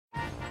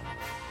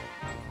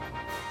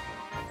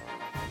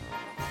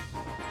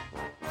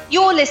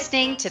You're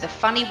listening to the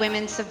Funny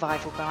Women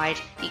Survival Guide,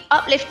 the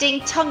uplifting,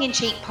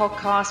 tongue-in-cheek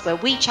podcast where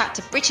we chat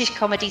to British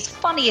comedy's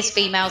funniest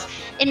females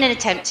in an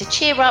attempt to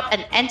cheer up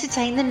and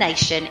entertain the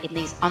nation in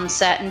these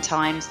uncertain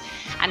times.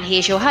 And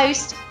here's your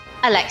host,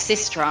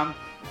 Alexis Strum.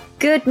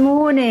 Good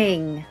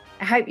morning.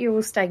 I hope you're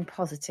all staying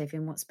positive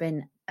in what's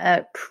been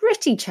a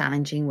pretty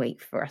challenging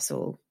week for us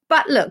all.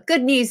 But look,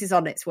 good news is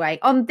on its way.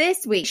 On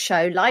this week's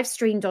show, live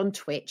streamed on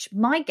Twitch,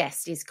 my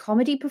guest is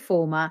comedy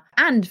performer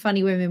and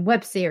Funny Women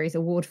web series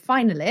award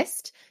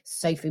finalist,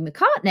 Sophie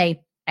McCartney,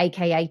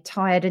 aka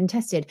Tired and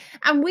Tested.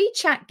 And we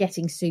chat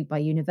getting sued by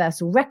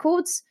Universal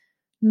Records,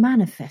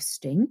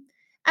 manifesting,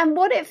 and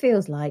what it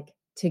feels like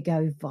to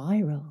go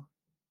viral.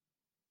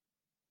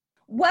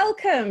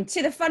 Welcome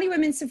to the Funny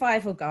Women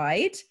Survival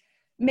Guide.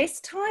 Miss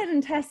Tired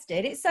and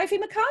Tested, it's Sophie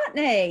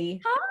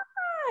McCartney.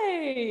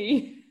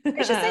 Hi.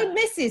 I should say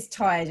Mrs.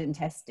 Tired and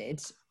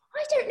Tested.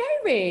 I don't know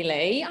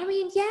really. I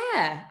mean,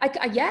 yeah,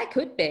 it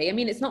could be. I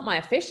mean, it's not my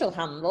official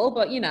handle,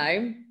 but you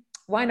know,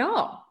 why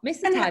not?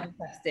 Mrs. Tired and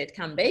Tested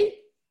can be.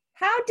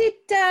 How did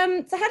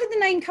the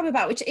name come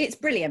about? Which it's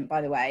brilliant,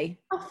 by the way.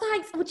 Oh,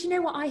 thanks. Oh, do you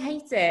know what? I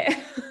hate it.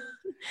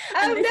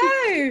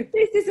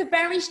 This is a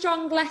very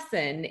strong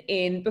lesson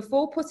in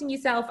before putting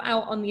yourself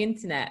out on the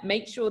internet,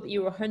 make sure that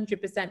you're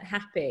 100%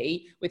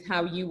 happy with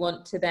how you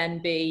want to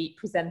then be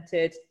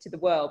presented to the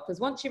world. Because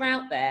once you're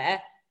out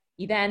there,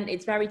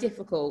 it's very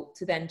difficult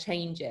to then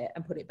change it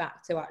and put it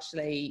back to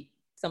actually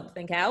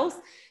something else.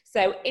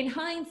 So in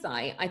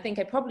hindsight, I think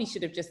I probably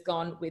should have just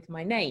gone with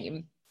my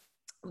name,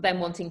 then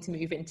wanting to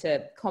move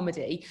into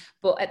comedy.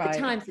 But at the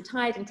time, so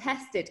Tired and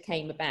Tested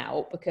came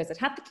about because I'd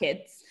had the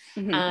kids.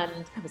 Mm-hmm.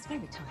 And I was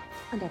very tired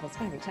and I was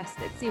very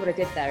tested. See what I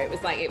did there? It was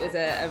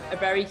a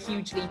very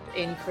huge leap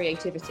in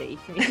creativity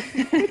for me.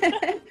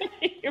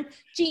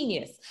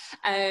 Genius.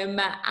 And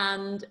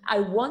I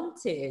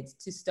wanted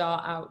to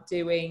start out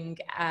doing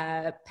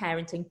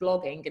parenting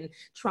blogging and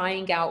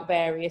trying out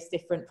various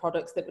different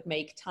products that would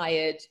make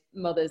tired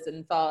mothers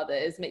and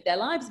fathers make their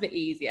lives a bit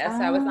easier.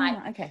 So I was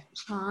like,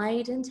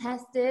 tried and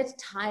tested,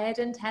 tired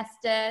and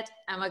tested.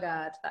 Oh my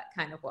God, that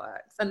kind of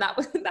works. And that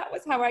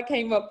was how I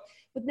came up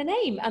with the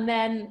name. And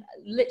then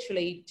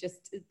literally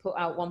just put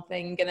out one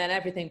thing and then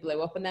everything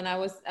blew up and then I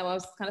was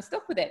kind of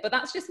stuck with it. But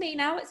that's just me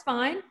now. It's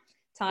fine.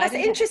 That's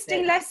an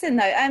interesting lesson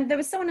though. And there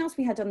was someone else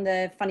we had on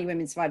the Funny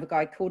Women Survival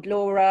Guide called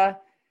Laura.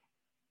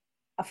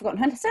 I've forgotten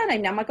her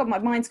surname now. My God, my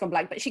mind's gone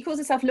blank. But she calls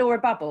herself Laura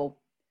Bubble.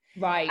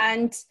 Right.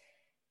 And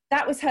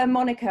that was her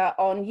moniker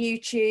on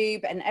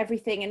YouTube and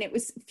everything.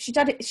 And she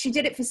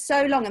did it for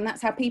so long and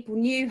that's how people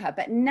knew her.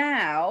 But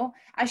now,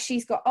 as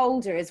she's got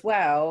older as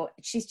well,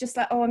 she's just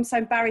like, oh, I'm so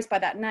embarrassed by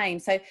that name.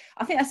 So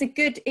I think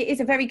it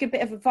is a very good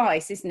bit of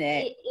advice, isn't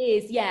it? It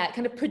is, yeah.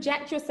 Kind of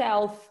project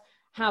yourself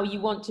how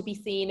you want to be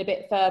seen a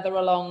bit further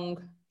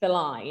along the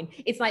line.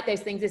 It's like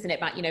those things, isn't it?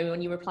 About, you know,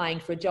 when you're applying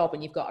for a job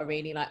and you've got a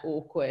really like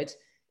awkward,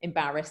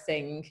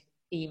 embarrassing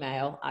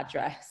email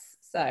address.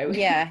 So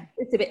yeah,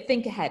 it's a bit,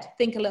 think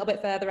a little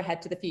bit further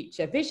ahead to the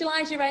future,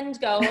 visualize your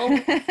end goal.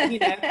 You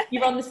know,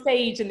 you're on the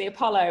stage in the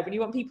Apollo and you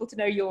want people to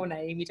know your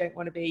name. You don't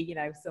want to be, you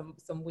know,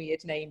 some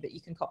weird name that you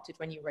concocted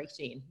when you were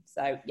 18.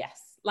 So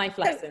yes, life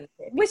lessons.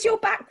 So, was your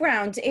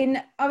background in,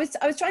 I was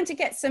trying to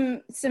get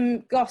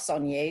some goss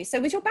on you.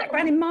 So was your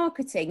background in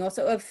marketing or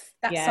sort of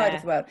that side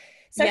of the world?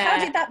 So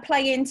how did that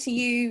play into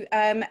you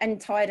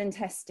and Tired and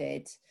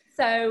Tested?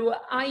 So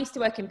I used to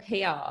work in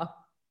PR,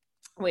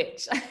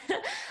 which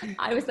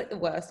I was like the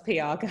worst PR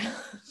girl.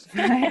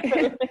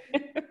 Right.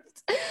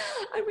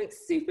 I was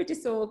super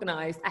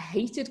disorganized. I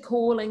hated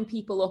calling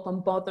people up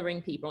and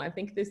bothering people. I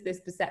think there's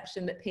this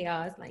perception that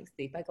PR is like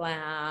super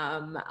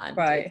glam and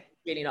it's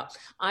really not.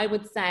 I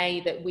would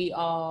say that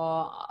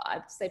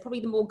I'd say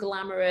probably the more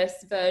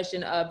glamorous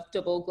version of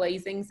double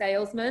glazing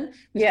salesman.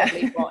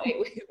 Probably what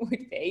it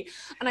would be.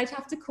 And I'd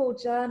have to call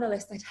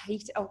journalists. I'd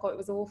hate it. Oh God, it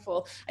was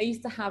awful. I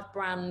used to have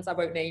brands, I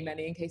won't name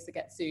any in case I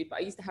get sued, but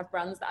I used to have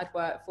brands that I'd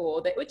worked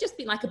for that would just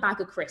be like a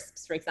bag of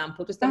crisps, for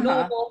example, just a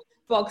normal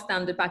bog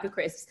standard bag of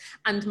crisps.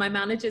 And my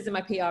managers in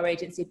my PR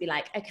agency would be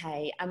like,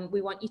 okay,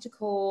 we want you to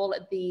call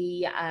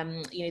the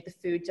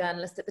food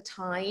journalist at the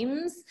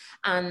Times,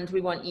 and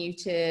we want you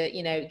to,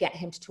 you know, get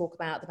him to talk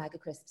about the bag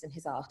of crisps in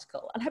his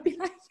article. And I'd be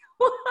like,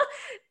 what?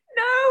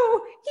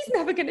 No, he's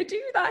never going to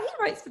do that. He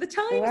writes for the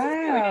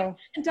Times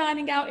and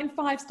dining out in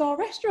 5-star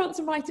restaurants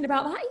and writing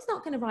about that. He's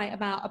not going to write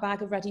about a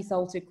bag of ready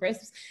salted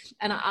crisps.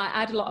 And I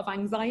had a lot of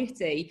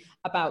anxiety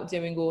about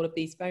doing all of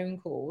these phone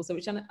calls,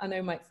 which I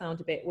know might sound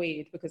a bit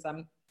weird because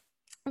I'm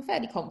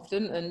fairly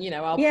confident and, you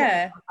know, I'll put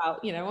myself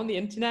out, you know, on the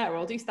internet or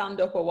I'll do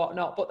stand up or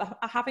whatnot. But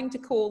having to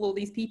call all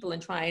these people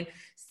and try and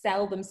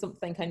sell them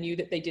something I knew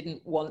that they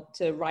didn't want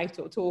to write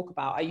or talk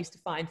about, I used to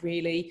find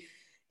really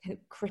kind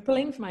of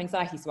crippling for my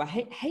anxiety. So I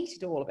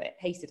hated all of it,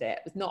 hated it.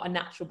 I was not a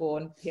natural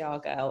born PR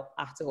girl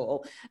at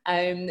all.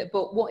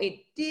 But what it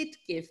did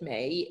give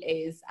me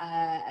is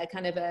a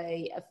kind of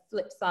a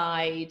flip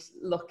side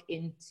look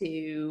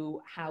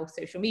into how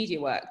social media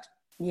worked.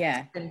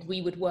 Yeah. And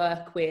we would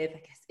work with,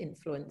 I guess,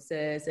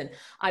 influencers, and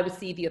I would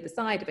see the other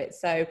side of it.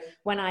 So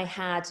when I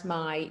had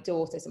my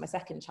daughter, so my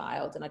second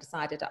child, and I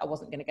decided that I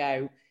wasn't going to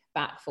go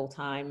back full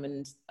time,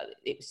 and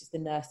it was just the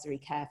nursery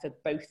care for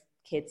both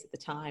kids at the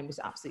time was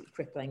absolutely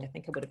crippling. I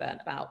think I would have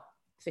earned about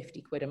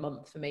 50 quid a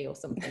month for me or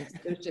something. So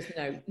there was just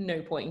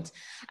no point.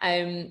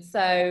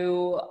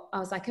 So I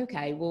was like,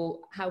 okay,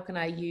 well, how can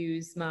I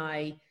use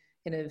my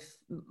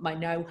my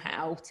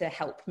know-how to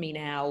help me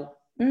now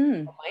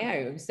on my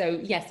own? So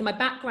yes, so my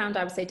background,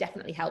 I would say,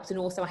 definitely helped. And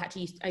also I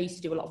used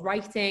to do a lot of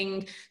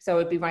writing, so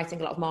I'd be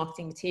writing a lot of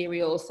marketing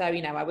materials. So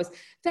I was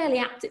fairly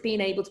apt at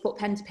being able to put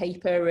pen to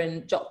paper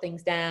and jot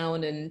things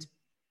down, and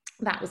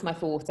that was my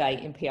forte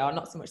in PR.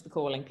 Not so much the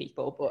calling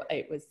people, but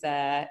it was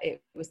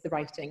the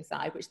writing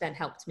side, which then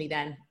helped me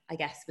then, I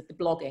guess, with the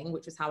blogging,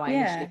 which was how I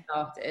initially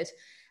started,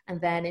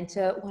 and then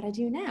into what I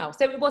do now.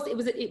 So it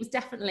was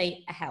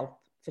definitely a help,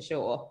 for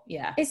sure.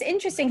 Yeah. It's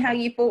interesting how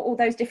you brought all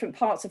those different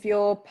parts of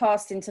your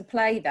past into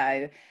play,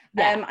 though.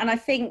 Yeah. And I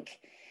think,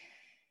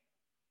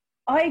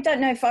 I don't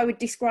know if I would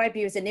describe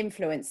you as an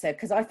influencer,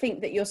 because I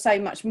think that you're so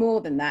much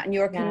more than that, and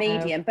you're a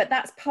comedian, but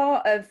that's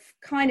part of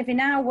kind of, in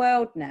our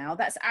world now,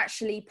 that's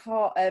actually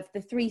part of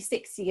the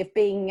 360 of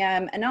being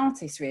an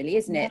artist, really,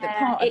 isn't it? That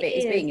part of it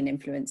is being an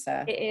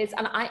influencer. It is.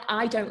 And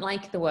I don't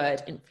like the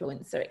word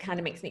influencer. It kind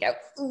of makes me go,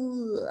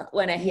 ugh,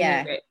 when I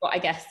hear it. But I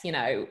guess,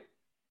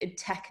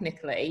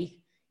 technically,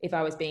 if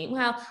I was being,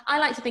 I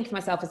like to think of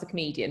myself as a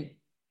comedian.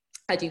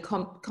 I do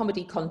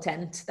comedy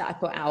content that I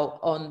put out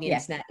on the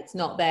internet. It's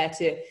not there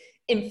to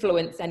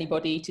influence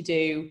anybody to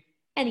do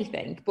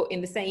anything, but in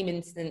the same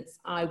instance,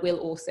 I will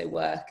also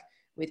work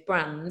with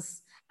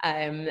brands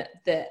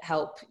that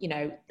help,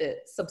 that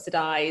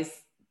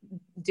subsidize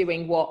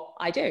doing what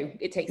I do.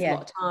 It takes a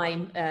lot of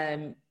time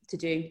to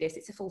do this.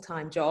 It's a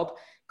full-time job,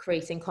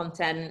 creating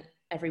content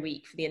every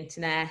week for the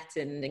internet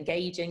and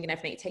engaging and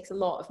everything. It takes a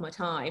lot of my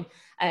time.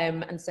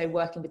 And so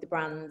working with the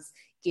brands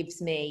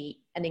gives me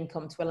an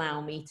income to allow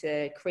me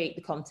to create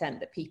the content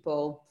that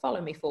people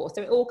follow me for.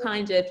 So it all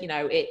kind of,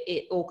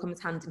 it all comes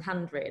hand in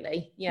hand,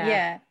 really.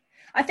 Yeah.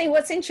 I think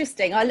what's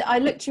interesting, I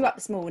looked you up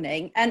this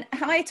morning, and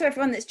hi to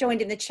everyone that's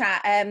joined in the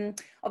chat.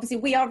 Obviously,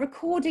 we are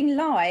recording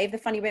live the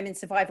Funny Women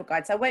Survival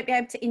Guide, so I won't be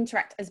able to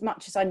interact as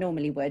much as I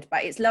normally would,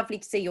 but it's lovely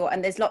to see you,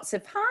 and there's lots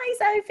of hi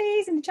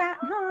Sophie's in the chat.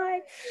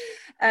 Hi.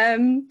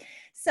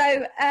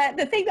 So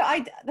the thing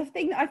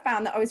that I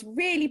found that I was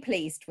really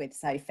pleased with,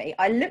 Sophie,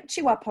 I looked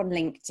you up on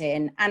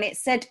LinkedIn and it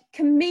said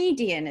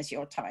comedian as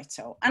your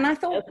title, and I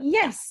thought,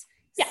 yes.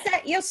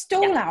 Set your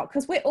stall out,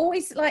 because we're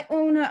always like,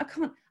 oh no, I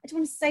can't, I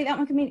don't want to say that,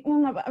 I'm a comedian, oh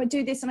no, but I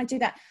do this and I do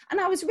that.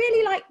 And I was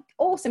really like,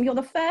 awesome, you're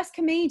the first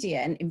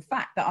comedian, in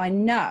fact, that I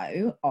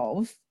know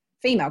of,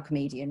 female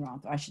comedian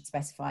rather, I should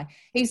specify,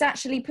 who's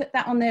actually put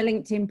that on their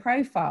LinkedIn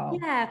profile.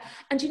 Yeah,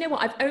 and you know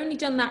what, I've only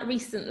done that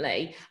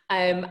recently,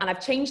 and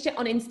I've changed it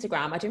on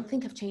Instagram. I don't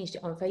think I've changed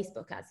it on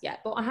Facebook as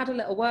yet, but I had a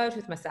little word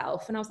with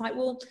myself and I was like,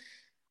 well,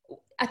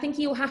 I think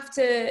you'll have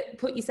to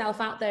put yourself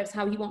out there as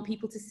how you want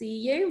people to see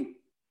you.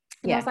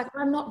 And I was like,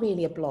 I'm not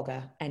really a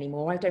blogger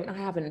anymore. I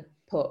haven't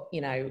put,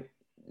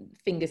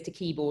 fingers to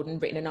keyboard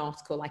and written an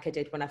article like I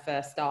did when I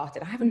first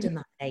started. I haven't done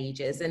that in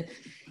ages. And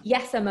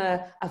yes, I'm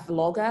a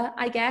vlogger,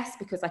 I guess,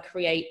 because I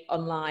create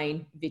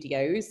online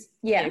videos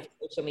for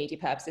social media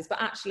purposes.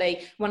 But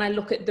actually, when I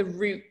look at the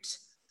root,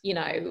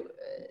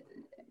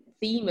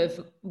 theme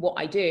of what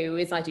I do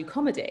is I do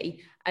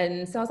comedy.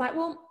 And so I was like,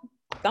 well,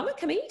 I'm a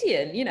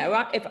comedian,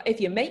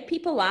 if you make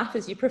people laugh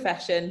as your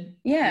profession,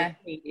 you're a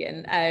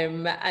comedian.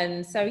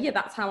 And so,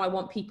 that's how I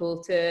want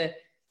people to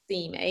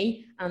see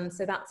me. And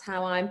so that's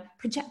how I'm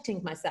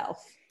projecting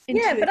myself.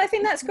 But I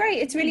think that's great.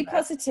 It's really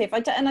positive.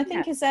 I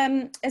think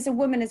as a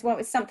woman as well,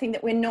 it's something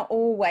that we're not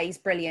always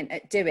brilliant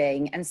at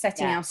doing, and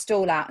setting our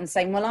stall out and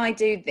saying, well, I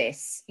do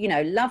this,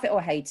 love it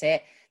or hate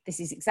it. This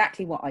is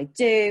exactly what I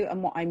do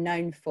and what I'm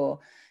known for.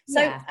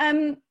 So,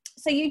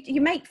 so you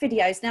make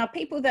videos. Now,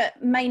 people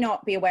that may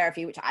not be aware of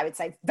you, which I would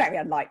say very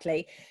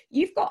unlikely,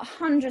 you've got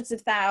hundreds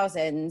of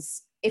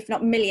thousands, if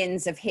not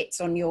millions of hits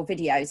on your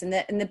videos.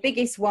 And the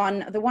biggest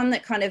one, the one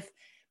that kind of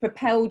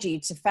propelled you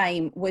to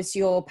fame, was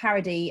your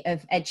parody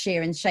of Ed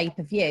Sheeran's Shape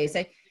of You.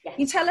 So can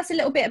you tell us a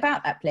little bit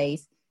about that,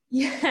 please?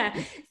 Yeah,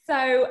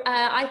 so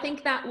I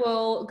think that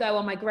will go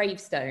on my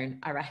gravestone,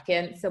 I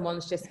reckon.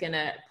 Someone's just going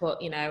to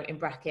put, in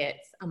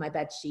brackets, and my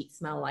bed sheets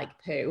smell like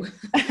poo.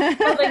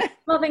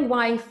 loving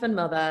wife and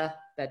mother,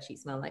 bed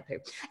sheets smell like poo.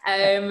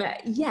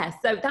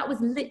 So that was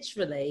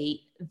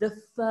literally the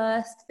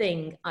first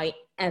thing I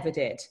ever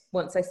did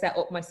once I set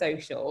up my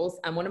socials.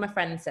 And one of my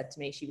friends said to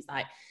me, she was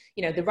like,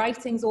 the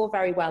writing's all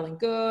very well and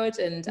good,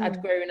 and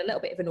I'd grown a little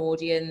bit of an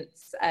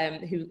audience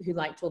who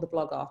liked all the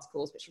blog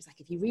articles, but she was like,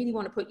 if you really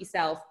want to put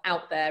yourself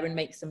out there and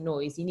make some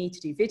noise, you need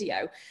to do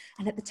video.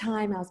 And at the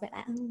time I was like,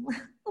 I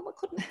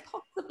couldn't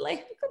possibly,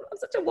 I'm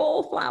such a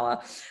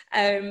wallflower.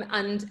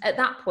 And at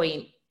that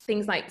point,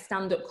 things like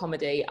stand-up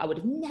comedy, I would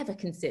have never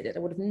considered. I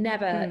would have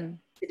never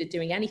considered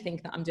doing anything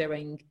that I'm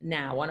doing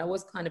now. And I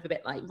was kind of a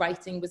bit like,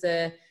 writing was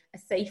a a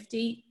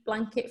safety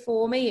blanket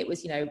for me. It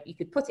was, you know, you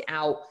could put it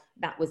out,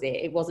 that was it.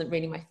 It wasn't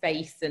really my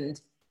face.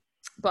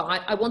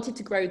 But I wanted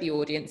to grow the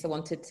audience. I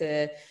wanted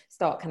to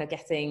start kind of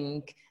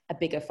getting a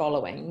bigger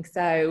following.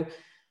 So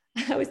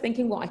I was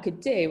thinking what I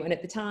could do. And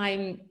at the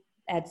time,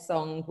 Ed's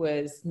song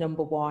was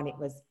number one. It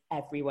was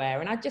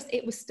everywhere. And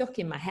it was stuck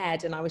in my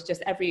head. And I was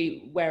just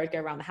everywhere I'd go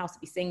around the house,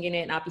 I'd be singing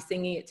it. And I'd be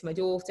singing it to my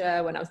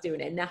daughter when I was doing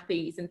it in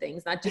nappies and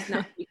things. And I just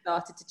naturally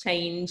started to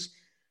change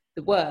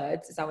the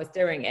words as I was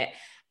doing it.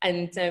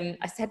 And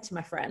I said to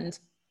my friend,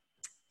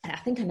 I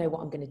think I know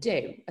what I'm going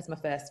to do as my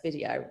first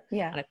video.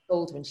 Yeah. And I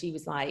told her, and she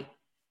was like,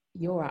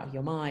 you're out of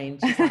your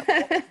mind. She's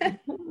like,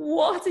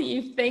 what are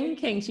you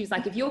thinking? She was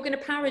like, if you're going to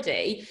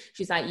parody,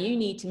 she's like, you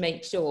need to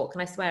make sure.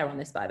 Can I swear on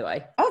this, by the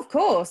way? Oh, of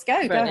course. Go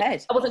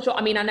ahead. I wasn't sure.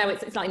 I mean, I know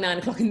it's like 9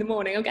 o'clock in the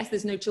morning. I guess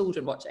there's no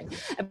children watching.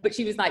 But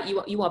she was like,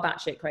 you are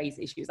batshit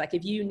crazy. She was like,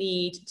 if you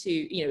need to,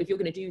 you know, if you're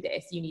going to do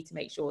this, you need to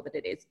make sure that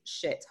it is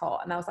shit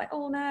hot. And I was like,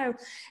 oh no.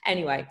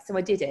 Anyway, so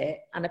I did it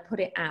and I put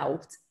it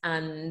out,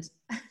 and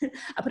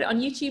I put it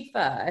on YouTube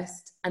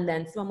first. And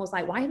then someone was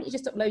like, why haven't you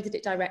just uploaded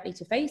it directly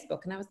to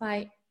Facebook? And I was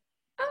like,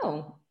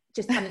 oh,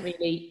 just hadn't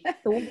really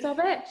thought of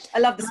it. I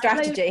love the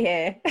strategy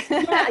here.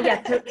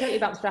 Totally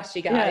about the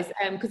strategy, guys.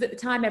 Because at the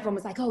time everyone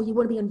was like, oh, you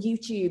want to be on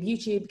YouTube,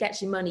 YouTube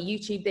gets you money,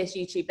 YouTube this,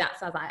 YouTube that.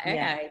 So I was like,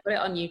 okay, put it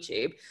on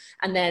YouTube.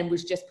 And then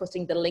was just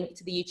putting the link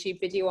to the YouTube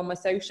video on my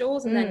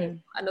socials. And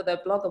then another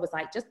blogger was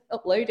like, just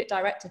upload it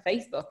direct to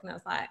Facebook. And I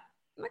was like,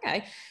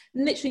 okay,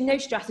 literally no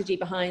strategy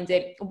behind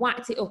it.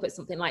 Whacked it up at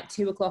something like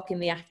 2 o'clock in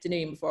the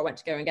afternoon before I went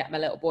to go and get my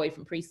little boy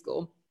from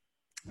preschool.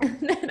 And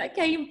then I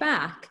came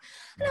back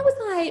and I was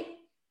like,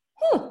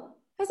 I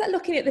was like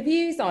looking at the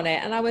views on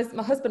it, and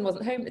my husband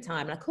wasn't home at the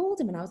time, and I called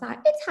him and I was like,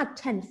 it's had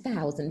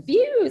 10,000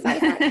 views. I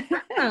was like,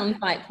 that sounds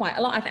like quite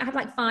a lot. I think I had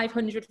like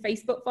 500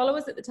 Facebook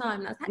followers at the time,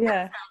 and I was like,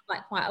 that sounds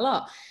like quite a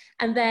lot.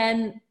 And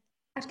then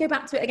I had to go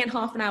back to it again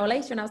half an hour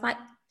later, and I was like,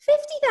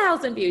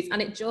 50,000 views.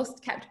 And it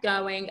just kept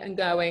going and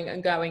going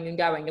and going and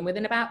going. And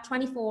within about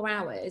 24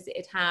 hours,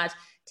 it had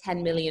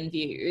 10 million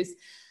views.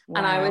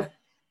 Wow.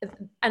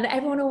 And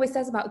everyone always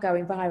says about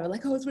going viral,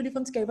 like, oh, it's really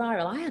fun to go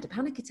viral. I had a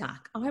panic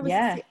attack. I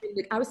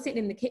was sitting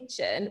in the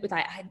kitchen with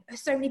I had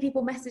so many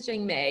people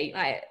messaging me.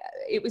 Like,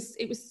 it was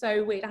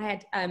so weird. I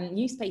had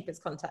newspapers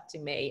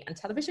contacting me and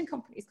television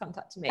companies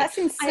contacting me. That's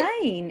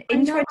insane.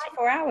 In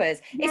 24 hours.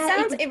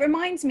 It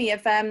reminds me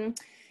of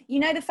you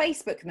know, the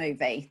Facebook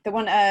movie, the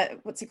one,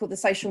 what's it called? The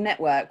Social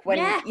Network, when,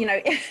 you know,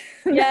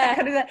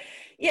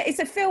 it's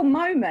a film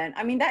moment.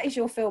 I mean, that is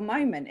your film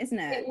moment, isn't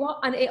it?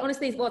 It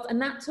honestly was.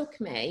 And that took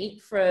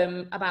me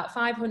from about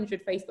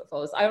 500 Facebook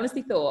followers. I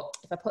honestly thought,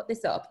 if I put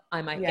this up,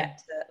 I might get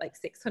to like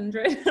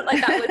 600.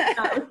 Like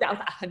that was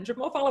 100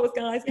 more followers,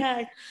 guys.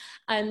 Yay.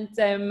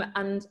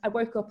 And I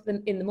woke up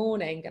in the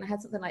morning and I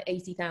had something like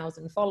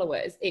 80,000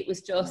 followers. It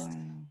was just,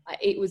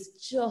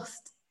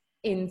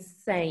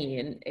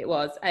 insane. It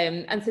was.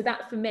 And so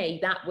that, for me,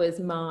 that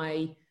was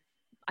my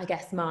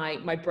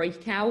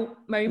breakout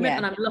moment.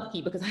 And I'm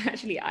lucky because I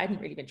hadn't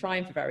really been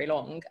trying for very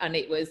long. And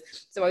I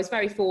was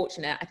very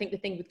fortunate. I think the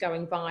thing with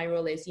going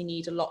viral is you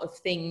need a lot of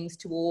things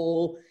to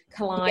all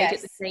collide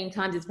at the same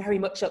time. It's very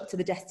much up to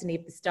the destiny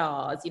of the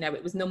stars. You know,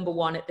 it was number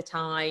one at the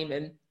time,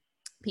 and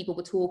people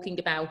were talking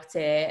about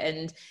it,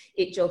 and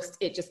it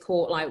just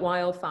caught like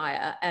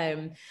wildfire.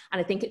 And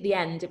I think at the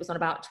end it was on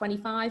about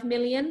 25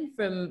 million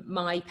from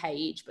my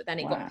page, but then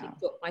it got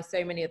picked up by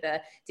so many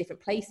other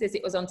different places.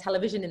 It was on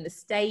television in the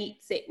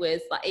States. It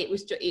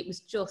was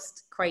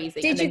just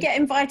crazy. Did you get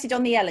invited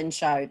on the Ellen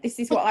show? This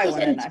is what I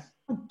want to know.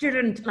 I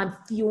didn't, and I'm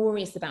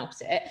furious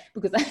about it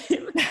because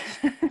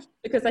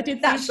I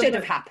did. That should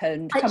have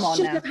happened. Come on, it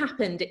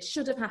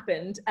should have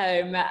happened.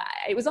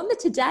 It was on the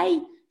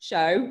Today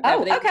show.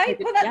 Oh, okay.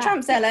 Well, that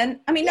trumps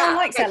Ellen. I mean, no one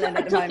likes Ellen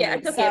at the moment. I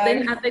took it.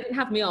 They didn't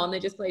have me on. They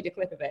just played a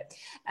clip of it.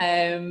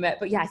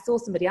 But yeah, I saw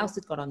somebody else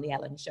had gone on the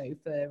Ellen show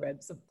for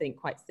something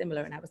quite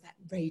similar, and I was like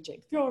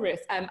raging,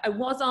 furious. I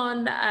was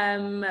on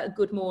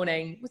Good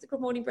Morning. Was it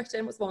Good Morning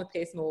Britain? What's the one with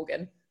Piers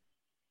Morgan?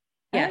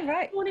 Yeah,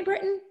 right. Good Morning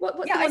Britain.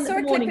 I saw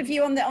a clip of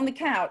you on the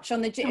couch on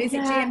the is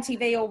it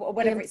GMTV or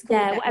whatever it's called?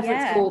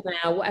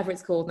 Yeah, whatever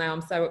it's called now.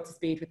 I'm so up to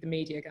speed with the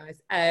media, guys.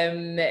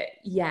 And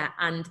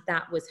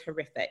that was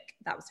horrific.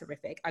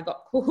 I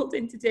got called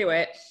in to do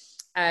it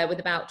with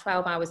about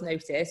 12 hours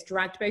notice,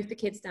 dragged both the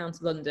kids down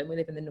to London. We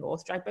live in the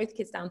north. Dragged both the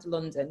kids down to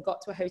London,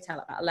 got to a hotel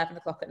at about 11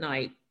 o'clock at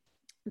night.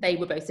 They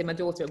were both, so my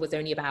daughter was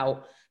only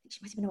about, she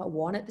might have been about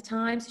 1 at the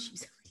time, so she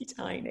was really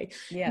tiny.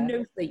 Yeah.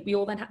 No sleep. We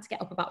all then had to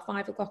get up about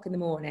 5 o'clock in the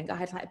morning. I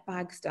had like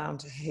bags down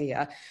to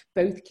here,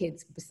 both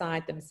kids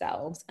beside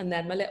themselves. And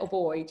then my little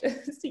boy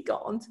he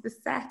got onto the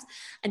set,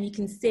 and you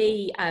can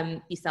see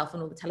yourself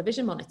on all the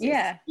television monitors.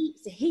 Yeah.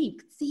 So he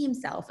could see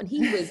himself, and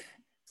he was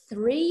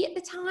 3 at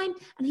the time,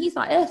 and he's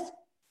like,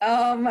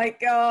 Oh my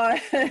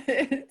God.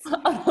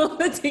 on all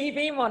the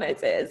TV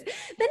monitors.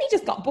 Then he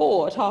just got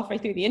bored halfway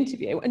through the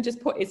interview and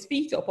just put his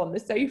feet up on the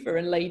sofa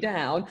and lay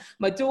down.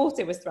 My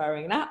daughter was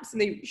throwing an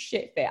absolute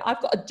shit fit.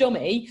 I've got a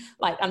dummy,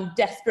 like I'm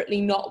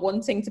desperately not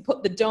wanting to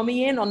put the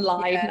dummy in on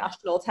live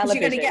national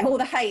television. You're going to get all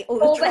the hate,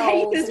 all the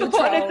haters for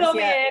putting a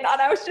dummy in. And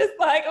I was just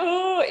like,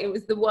 oh, it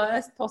was the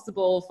worst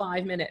possible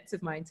 5 minutes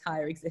of my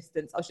entire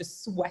existence. I was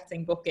just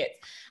sweating buckets.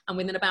 And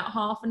within about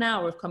half an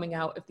hour of coming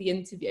out of the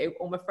interview,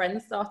 all my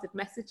friends started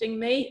messaging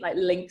me like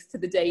links to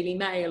the Daily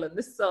Mail and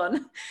the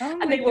Sun,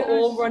 and they were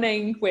all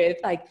running with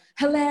like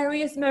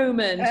hilarious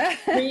moment,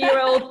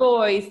 3-year-old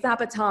boy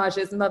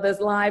sabotages mother's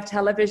live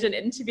television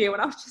interview,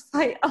 and I was just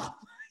like, oh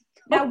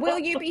my God. Now, will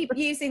you be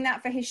using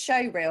that for his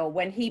show reel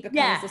when he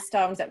becomes a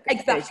star?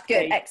 Exactly.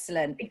 Good,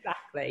 excellent.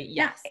 Exactly.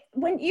 Yes. Now,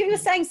 when you were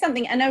saying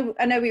something, I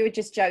know we were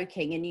just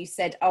joking, and you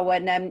said,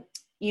 and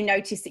you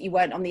noticed that you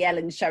weren't on the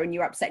Ellen show and you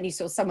were upset and you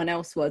saw someone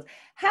else was.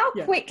 How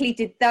quickly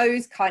did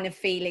those kind of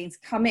feelings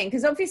come in?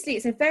 Because obviously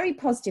it's a very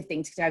positive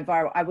thing to go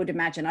viral, I would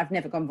imagine. I've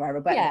never gone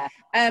viral, but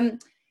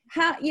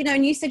how,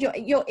 and you said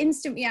your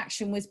instant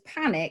reaction was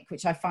panic,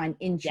 which I find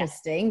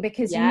interesting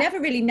because you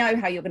never really know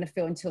how you're going to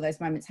feel until those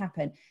moments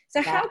happen.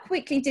 So how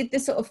quickly did the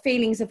sort of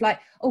feelings of like,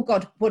 oh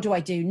God, what do I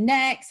do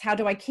next? How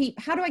do I keep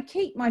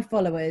my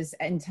followers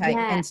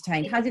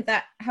entertained?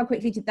 How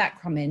quickly did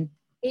that come in?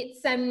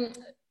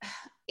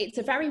 It's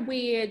a very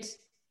weird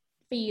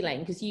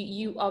feeling because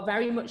you are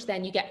very much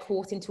then you get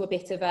caught into a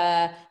bit of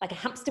a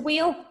hamster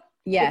wheel.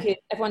 Yeah. Because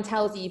everyone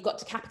tells you you've got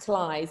to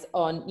capitalize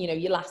on,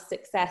 your last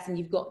success and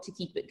you've got to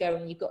keep it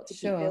going. You've got to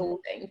keep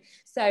building.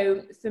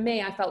 So for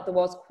me, I felt there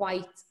was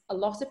quite a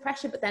lot of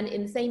pressure, but then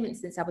in the same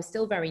instance, I was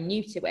still very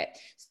new to it.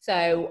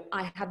 So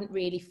I hadn't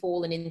really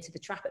fallen into the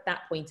trap at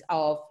that point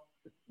of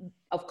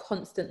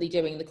constantly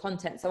doing the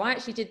content. So I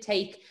actually did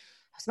take, it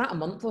was about a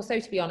month or so,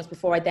 to be honest,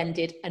 before I then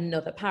did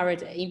another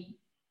parody.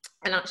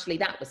 And actually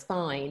that was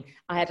fine.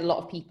 I had a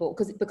lot of people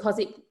because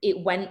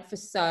it went for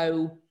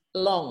so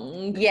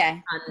long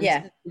and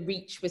the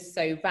reach was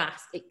so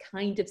vast, it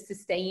kind of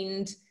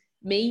sustained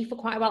me for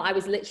quite a while. I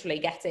was literally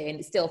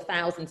getting still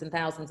thousands and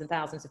thousands and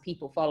thousands of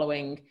people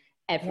following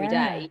every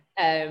day,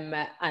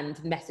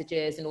 and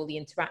messages and all the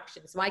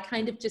interactions. So I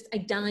kind of I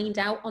dined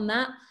out on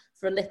that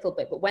for a little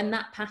bit, but when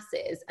that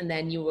passes and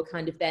then you were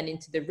kind of then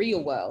into the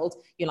real world,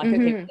 you're like,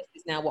 okay, this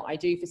is now what I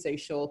do for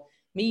social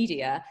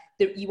media.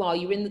 That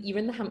you're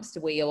in the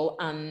hamster wheel,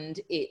 and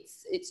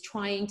it's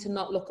trying to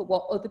not look at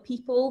what other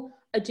people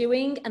are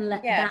doing and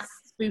let that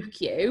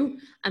spook you,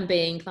 and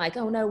being like,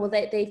 oh no, well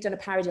they've done a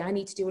parody, I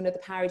need to do another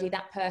parody,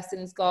 that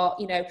person's got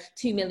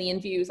 2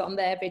 million views on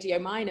their video,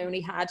 mine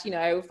only had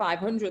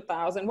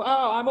 500,000,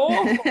 wow, I'm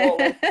awful.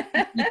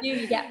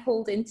 you get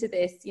pulled into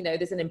this,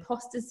 there's an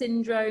imposter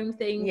syndrome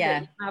thing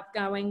that you have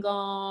going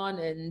on,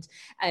 and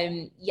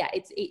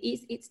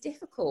it's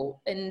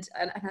difficult, and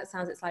that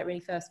sounds, it's like really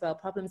first world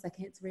problems, like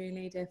it's really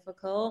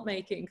difficult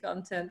making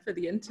content for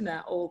the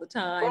internet all the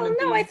time. Well,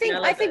 no, I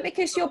think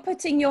because you're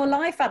putting your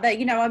life out there,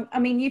 I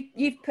mean,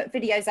 you've put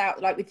videos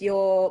out like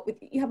you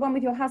have one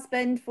with your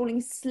husband falling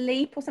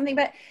asleep or something,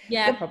 but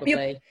you're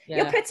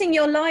putting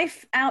your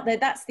life out there.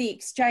 That's the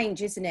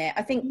exchange, isn't it?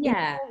 I think in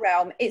your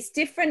realm, it's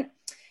different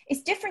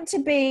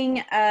to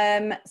being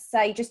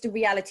say just a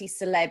reality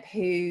celeb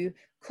who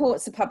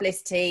courts of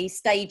publicity,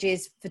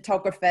 stages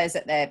photographers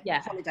at their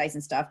holidays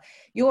and stuff.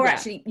 You're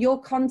actually,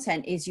 your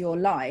content is your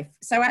life.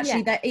 So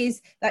actually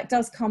that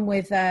does come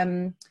with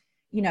a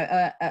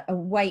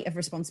weight of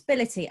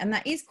responsibility, and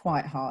that is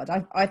quite hard.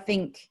 I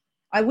think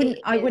I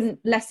wouldn't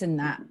lessen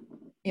that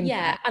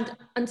impact.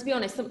 And to be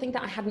honest, something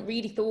that I hadn't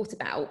really thought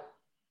about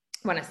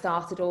when I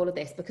started all of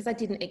this, because I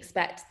didn't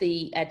expect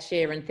the Ed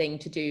Sheeran thing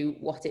to do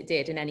what it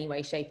did in any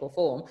way, shape or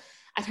form.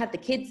 I'd had the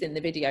kids in the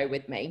video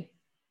with me.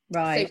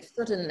 Right.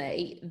 So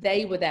suddenly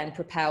they were then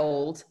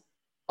propelled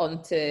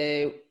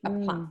onto a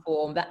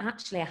platform that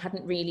actually I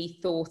hadn't really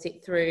thought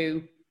it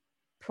through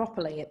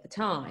properly at the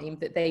time,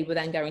 that they were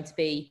then going to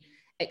be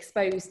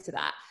exposed to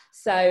that.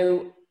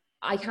 So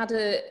I had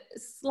a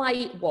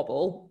slight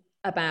wobble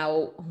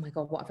about, oh my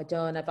God, what have I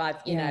done?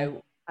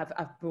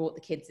 I've brought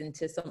the kids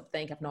into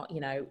something. I've not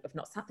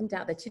sat them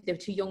down. They're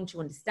too young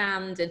to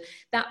understand. And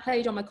that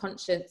played on my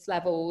conscience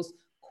levels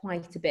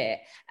quite a bit.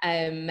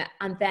 And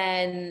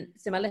then,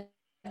 so my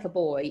little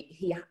boy,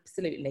 he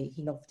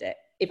loved it.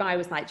 If I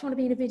was like, do you want to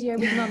be in a video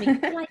with mummy? He'd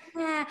be like,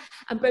 yeah.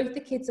 And both the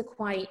kids are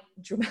quite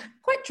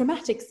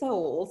dramatic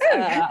souls.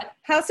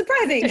 How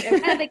surprising.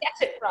 Where they get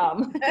it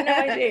from. No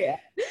idea.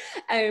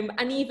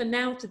 And even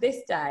now to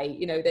this day,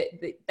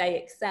 they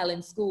excel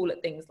in school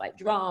at things like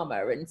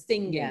drama and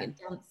singing and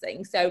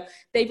dancing. So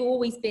they've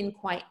always been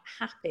quite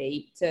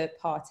happy to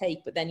partake.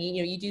 But then,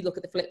 you do look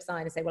at the flip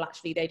side and say, well,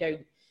 actually they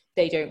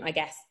don't, I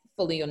guess,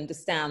 fully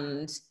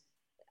understand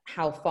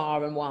how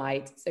far and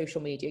wide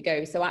social media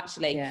goes. So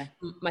actually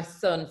my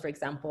son, for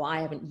example,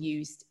 I haven't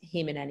used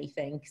him in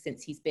anything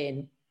since he's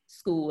been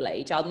school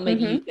age. I'll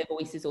maybe use their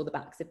voices or the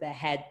backs of their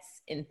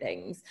heads in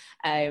things.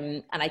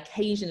 And I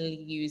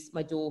occasionally use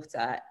my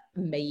daughter,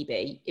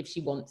 maybe if she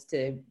wants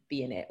to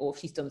be in it or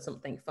if she's done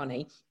something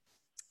funny.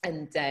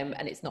 and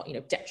it's not, you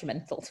know,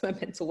 detrimental to my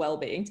mental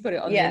well-being to put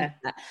it on the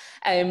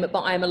internet.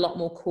 But I'm a lot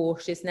more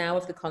cautious now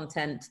of the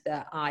content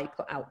that I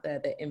put out there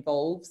that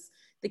involves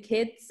the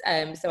kids.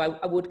 So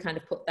I would kind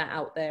of put that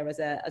out there as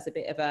a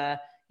bit of a,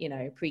 you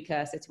know,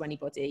 precursor to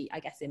anybody, I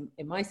guess,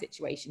 in my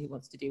situation who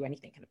wants to do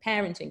anything kind of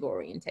parenting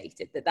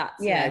orientated,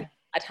 that's, you know,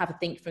 I'd have a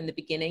think from the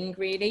beginning,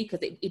 really, because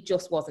it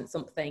just wasn't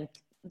something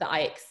that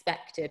I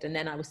expected. And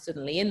then I was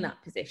suddenly in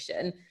that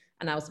position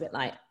and I was a bit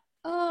like,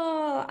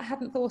 oh, I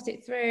hadn't thought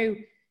it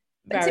through.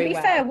 But to be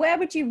fair, where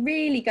would you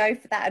really go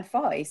for that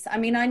advice? I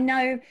mean, I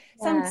know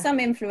some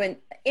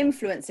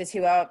influencers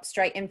who are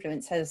straight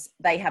influencers,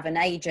 they have an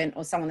agent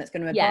or someone that's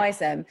going to advise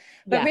them.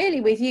 But really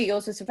with you,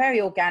 yours was a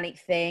very organic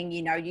thing.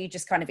 You know, you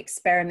just kind of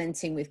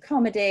experimenting with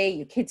comedy,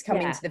 your kids come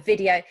into the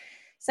video.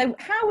 So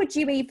how would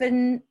you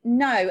even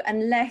know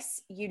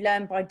unless you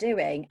learn by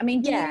doing? I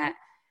mean, do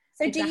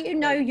you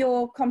know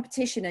your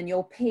competition and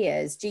your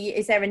peers?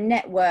 Is there a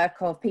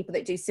network of people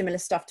that do similar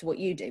stuff to what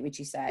you do, would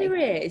you say?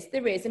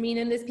 There is. I mean,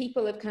 and there's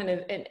people of kind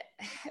of,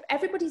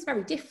 everybody's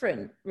very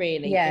different,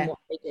 really, in what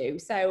they do.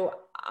 So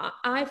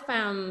I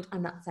found,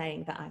 I'm not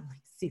saying that I'm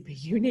like super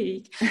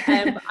unique,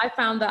 but I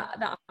found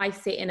that I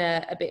sit in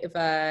a bit of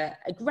a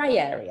grey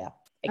area,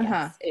 I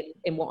guess,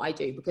 in what I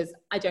do, because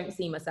I don't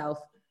see myself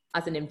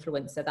as an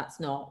influencer.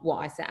 That's not what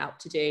I set out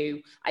to do.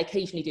 I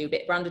occasionally do a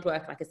bit of branded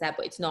work, like I said,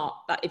 but it's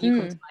not that if you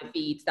come to my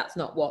feeds, that's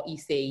not what you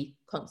see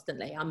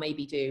constantly. I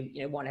maybe do,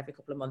 you know, one every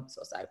couple of months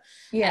or so.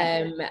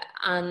 There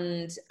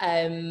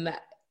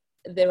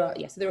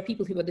are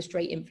people who are the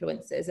straight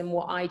influencers, and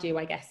what I do,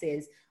 I guess,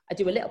 is I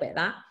do a little bit of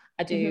that.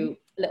 I do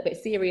a little bit of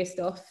serious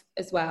stuff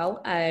as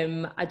well.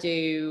 I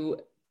do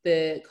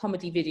the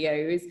comedy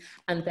videos,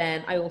 and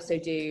then I also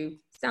do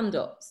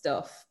stand-up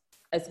stuff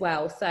as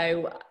well.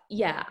 So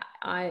yeah,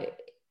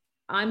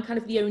 I'm kind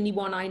of the only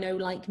one I know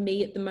like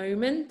me at the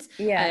moment.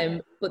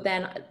 But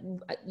then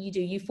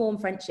you form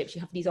friendships,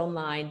 you have these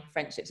online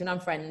friendships, and I'm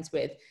friends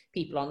with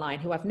people online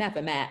who I've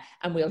never met,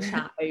 and we'll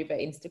chat over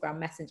Instagram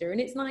Messenger,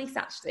 and it's nice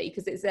actually,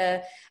 because it's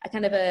a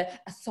kind of a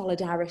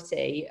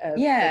solidarity of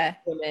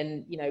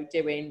women, you know,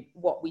 doing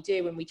what we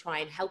do, and we try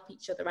and help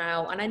each other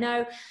out. And I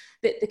know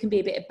that there can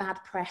be a bit of bad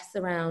press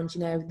around,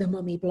 you know, the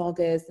mummy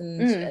bloggers,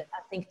 and I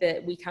think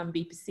that we can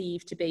be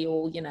perceived to be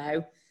all, you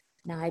know,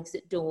 knives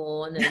at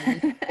dawn,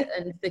 and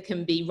and there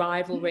can be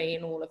rivalry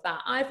and all of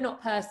that. I've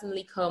not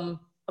personally come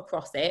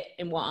across it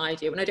in what I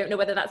do, and I don't know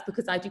whether that's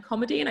because I do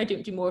comedy and I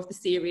don't do more of the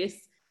serious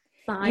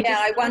side.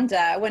 I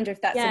wonder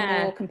if that's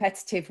a more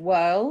competitive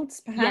world,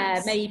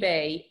 perhaps.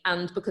 Maybe.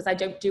 And because I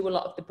don't do a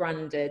lot of the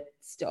branded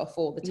stuff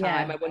all the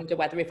time, I wonder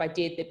whether if I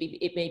did,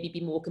 it maybe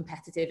be more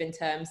competitive in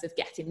terms of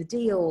getting the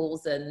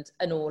deals and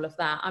all of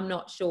that. I'm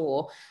not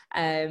sure.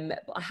 But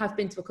I have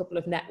been to a couple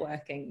of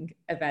networking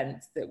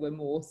events that were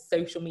more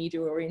social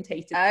media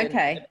orientated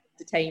than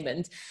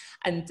entertainment,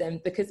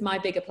 and because my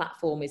bigger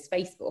platform is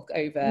Facebook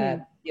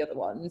over the other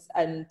ones,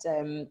 and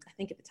I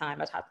think at the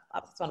time I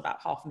was on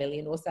about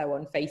 500,000 or so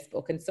on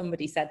Facebook, and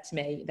somebody said to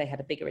me, they had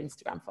a bigger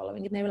Instagram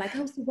following, and they were like,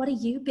 oh, so what are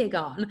you big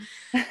on?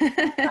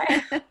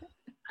 I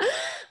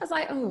was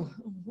like, oh,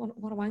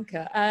 what a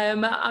wanker.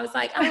 I was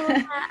like,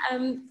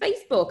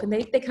 Facebook, and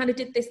they kind of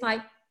did this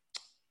like,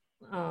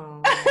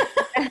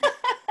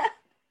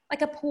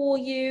 like a poor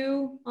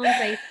you on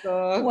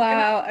Facebook.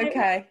 Wow,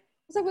 okay.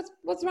 So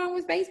what's wrong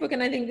with Facebook?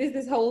 And I think there's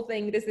this whole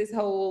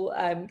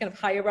kind of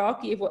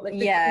hierarchy of what like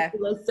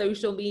the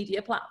social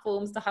media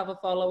platforms to have a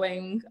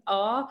following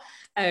are.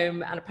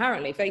 And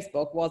apparently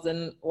Facebook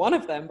wasn't one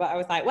of them, but I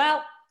was like,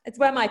 well, it's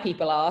where my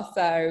people are,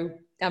 so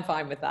I'm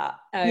fine with that.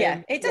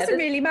 It doesn't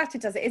really matter,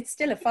 does it? It's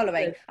still a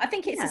following. I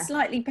think it's a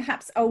slightly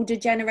perhaps older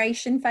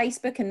generation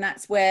Facebook, and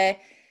that's where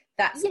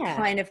that's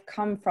kind of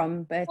come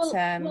from. But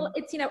well,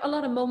 it's, you know, a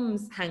lot of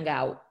mums hang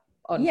out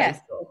on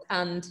Facebook,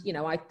 and, you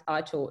know,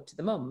 I talk to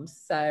the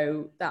mums,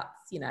 so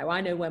that's, you know,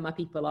 I know where my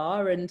people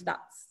are, and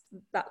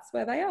that's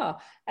where they are.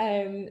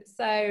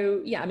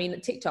 So yeah, I mean,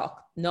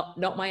 TikTok,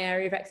 not my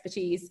area of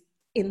expertise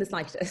in the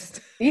slightest.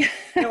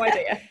 No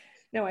idea.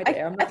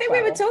 I think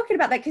we were talking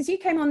about that because you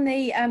came on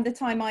the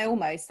Time I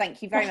Almost.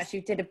 Thank you very much.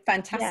 You did a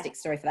fantastic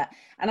story for that.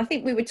 And I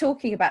think we were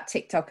talking about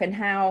TikTok and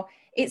how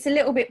it's a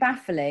little bit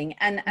baffling,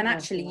 and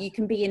actually you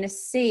can be in a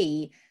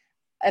sea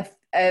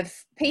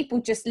of people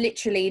just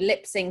literally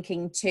lip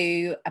syncing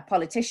to a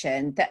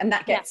politician, and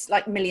that gets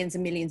like millions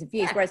and millions of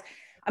views. Whereas,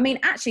 I mean,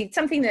 actually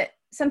something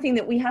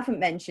that we haven't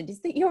mentioned is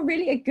that you're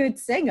really a good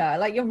singer.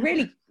 Like, you're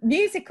really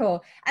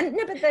musical. And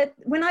no, but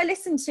when I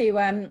listen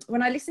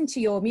to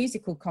your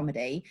musical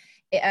comedy,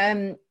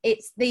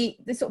 it's the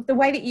sort of the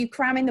way that you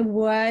cram in the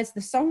words,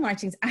 the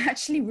songwriting is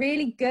actually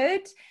really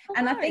good.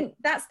 And I think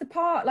that's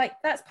part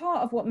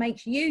of what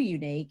makes you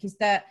unique, is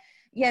that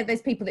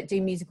there's people that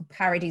do musical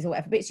parodies or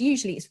whatever, but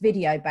it's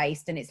video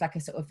based, and it's like a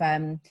sort of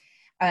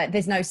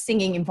there's no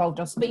singing involved,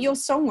 but you're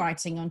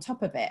songwriting on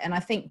top of it. And I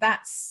think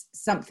that's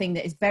something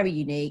that is very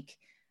unique.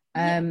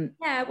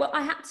 Well,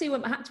 I had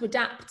to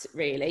adapt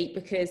really,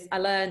 because I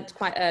learned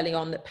quite early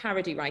on that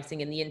parody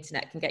writing in the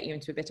internet can get you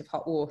into a bit of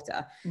hot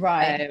water.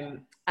 Right.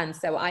 And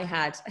so I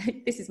had,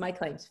 this is my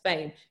claim to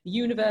fame,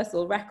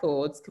 Universal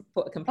Records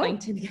put a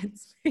complaint in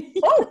against me.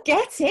 Oh,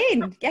 get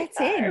in.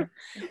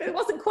 It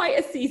wasn't quite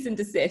a cease and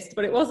desist,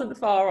 but it wasn't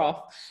far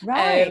off.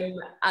 Right.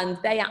 And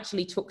they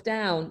actually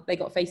they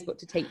got Facebook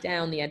to take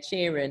down the Ed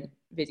Sheeran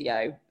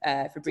video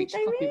for breach of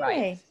copyright.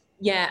 Really?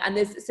 Yeah, and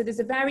there's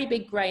a very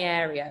big grey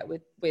area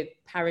with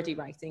parody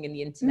writing in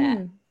the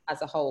internet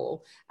as a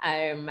whole,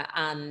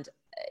 and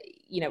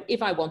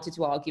if I wanted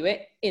to argue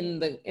it in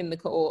the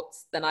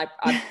courts, then I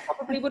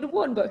probably would have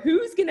won. But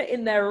who's gonna,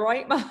 in their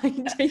right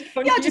mind?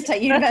 I'll just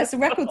take Universal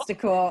Records to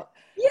court.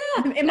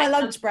 Yeah, in my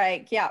lunch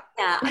break. Yeah.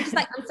 I'm just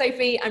like, I'm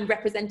Sophie. I'm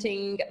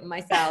representing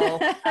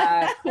myself.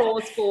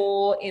 Clause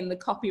 4 in the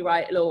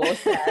copyright law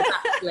says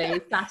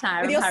actually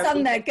satire. With your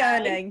son there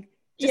gurning.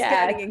 Just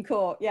getting in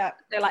court,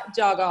 they're like,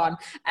 jog on.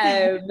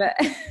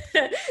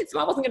 So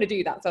I wasn't going to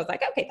do that. So I was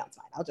like, okay, that's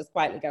fine. I'll just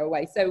quietly go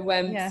away. So,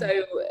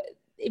 so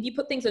if you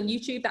put things on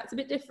YouTube, that's a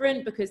bit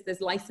different, because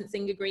there's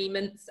licensing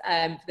agreements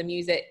for the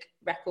music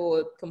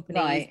record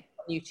companies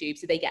on YouTube.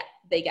 So they get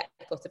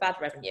a cut of ad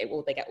revenue,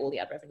 or they get all the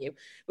ad revenue.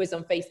 Whereas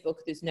on Facebook,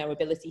 there's no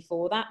ability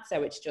for that.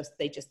 So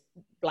they just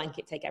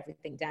blanket take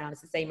everything down. It's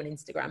the same on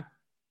Instagram.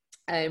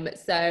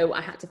 So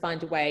I had to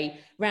find a way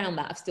around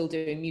that of still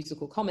doing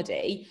musical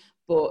comedy,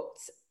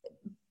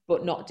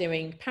 but not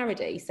doing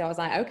parody. So I was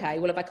like, okay,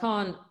 well, if I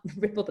can't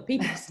rip other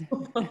people's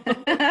stuff, I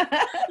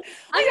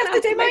have to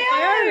do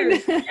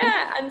my own.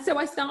 Yeah, and so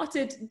I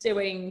started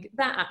doing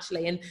that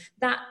actually, and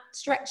that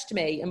stretched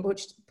me and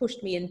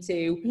pushed me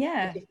into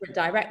a different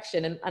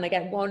direction. And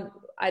again,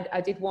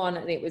 I did one,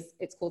 and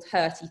it's called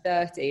Hurty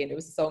 30, and it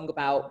was a song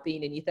about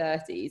being in your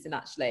 30s, and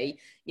actually,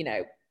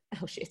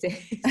 how shit it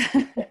is.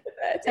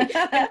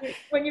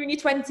 When you're in your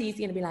 20s, you're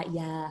going to be like,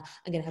 yeah,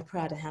 I'm going to have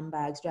Prada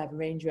handbags, drive a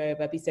Range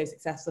Rover, be so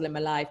successful in my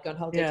life, go on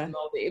holiday to the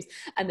Maldives.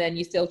 And then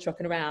you're still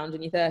trucking around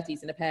in your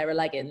 30s in a pair of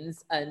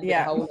leggings and with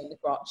a hole in the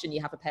crotch, and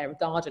you have a pair of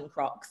garden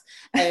Crocs.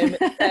 So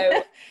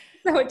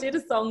I did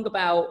a song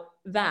about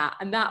that,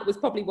 and that was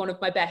probably one of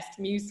my best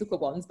musical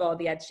ones, bar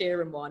the Ed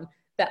Sheeran one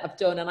that I've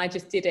done. And I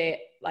just did it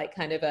like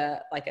kind of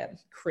a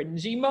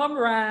cringy mum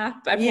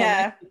rap.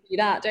 Everyone do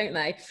that, don't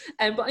they?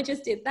 But I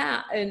just did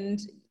that, and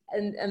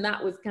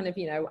that was kind of,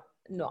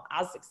 not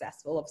as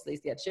successful, obviously,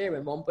 as the Ed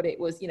Sheeran one, but it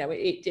was,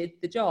 it did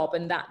the job.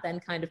 And that then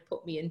kind of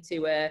put me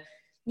into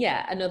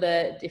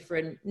another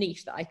different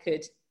niche that I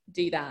could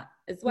do that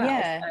as well.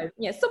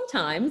 So,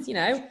 sometimes,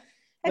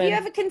 Have you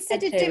ever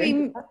considered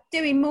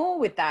doing more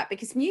with that?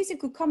 Because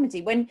musical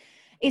comedy, when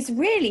it's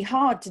really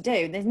hard to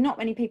do, there's not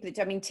many people that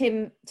do. I mean,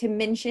 Tim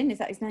Minchin, is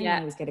that his name? I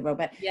always get it wrong,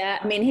 but I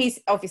mean, he's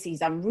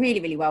done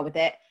really, really well with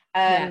it.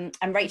 And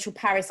Rachel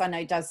Parris, I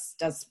know, does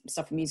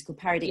stuff in musical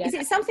parody. Is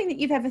it something that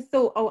you've ever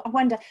thought, I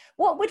wonder,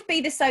 what would be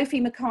the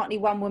Sophie McCartney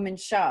one-woman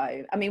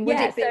show? I mean, would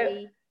it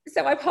be...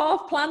 So I've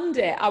half planned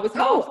it. I've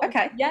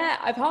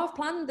half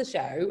planned the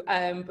show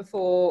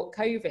before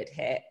COVID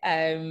hit.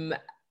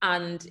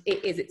 And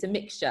it's a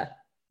mixture.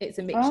 It's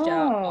a mixture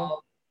of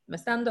my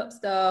stand-up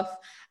stuff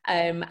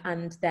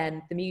and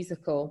then the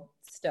musical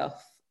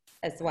stuff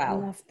as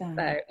well. I love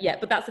that. So,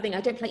 but that's the thing.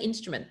 I don't play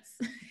instruments.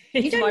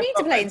 You don't need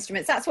to play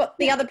instruments. That's what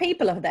the other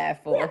people are there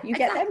for. You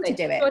get them to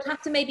do it. So I'd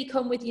have to maybe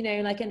come with,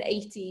 like an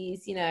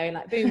 80s,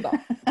 like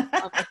boombox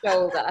on my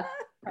shoulder,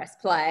 press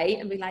play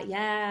and be like,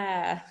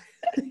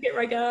 here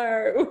I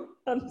go.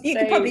 You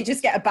could probably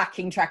just get a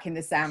backing track in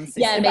the sound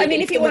system. I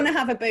mean, if you want to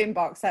have a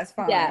boombox, that's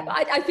fine. Yeah, but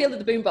I feel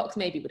that the boombox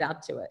maybe would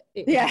add to it.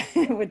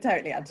 It would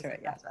totally add to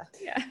it.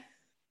 Yeah.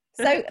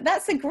 So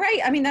that's a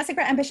great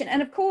ambition.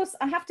 And of course,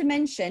 I have to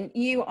mention,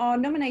 you are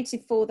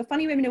nominated for the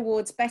Funny Women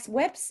Awards Best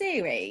Web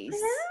Series.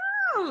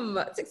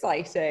 That's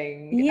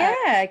exciting.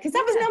 Yeah, because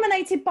that was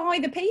nominated by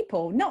the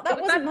people.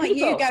 That wasn't like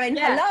you going,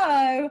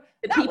 hello.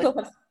 The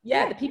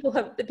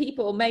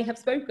people may have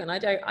spoken. I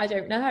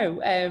don't know.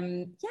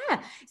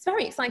 It's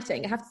very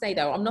exciting. I have to say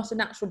though, I'm not a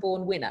natural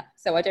born winner,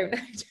 so I don't know.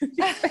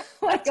 Oh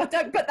my God,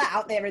 don't put that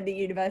out there in the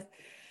universe.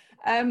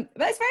 But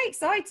it's very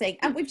exciting.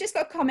 And we've just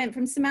got a comment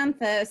from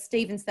Samantha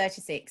Stevens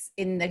 36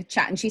 in the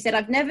chat, and she said,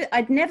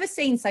 I'd never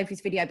seen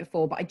Sophie's video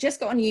before, but I just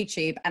got on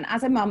YouTube, and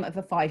as a mum of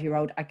a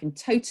 5-year-old, I can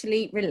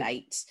totally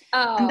relate.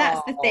 And that's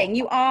the thing,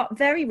 you are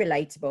very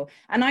relatable.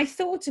 And I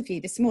thought of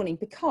you this morning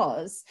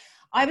because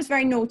I was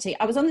very naughty.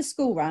 I was on the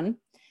school run,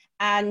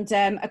 and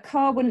a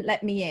car wouldn't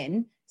let me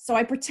in, so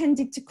I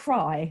pretended to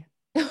cry.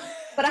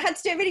 But I had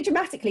to do it really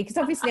dramatically because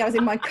obviously I was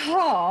in my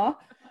car,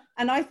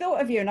 and I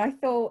thought of you, and I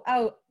thought,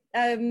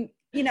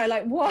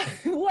 like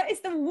what is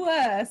the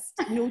worst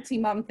naughty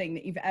mum thing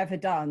that you've ever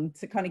done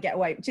to kind of get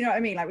away? Do you know what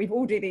I mean? Like, we've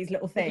all do these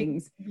little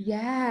things.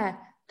 Yeah,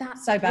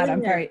 that's so bad.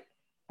 Brilliant.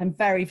 I'm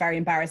very, very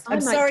embarrassed.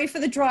 I'm sorry for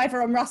the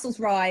driver on Russell's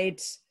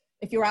ride.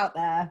 If you're out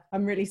there,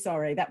 I'm really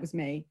sorry. That was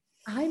me.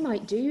 I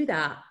might do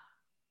that.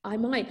 I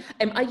might.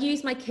 I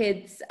use my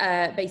kids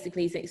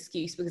basically as an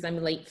excuse because I'm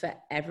late for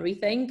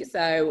everything.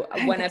 So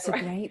That's a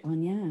great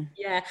one, yeah.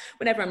 Yeah,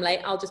 whenever I'm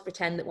late, I'll just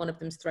pretend that one of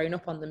them's thrown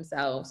up on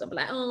themselves. I'll be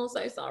like, "Oh,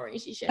 so sorry,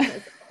 she shit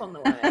herself on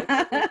the way."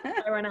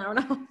 For an hour and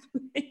a half.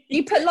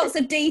 You put lots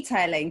of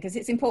detailing because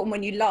it's important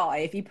when you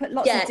live. You put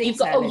lots of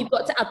detail. You've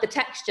got to add the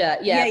texture,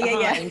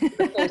 behind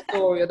the full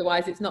story.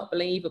 Otherwise, it's not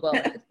believable.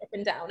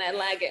 Stepping down her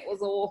leg, it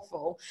was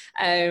awful.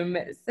 So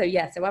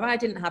if I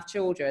didn't have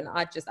children,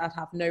 I'd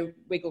have no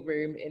wiggle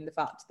room in the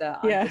fact that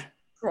I'm just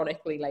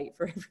chronically late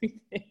for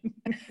everything.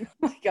 Oh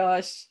my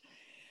gosh,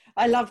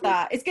 I love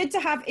that. It's good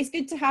to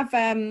have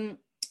some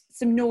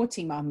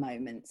naughty mum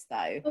moments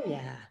though. Oh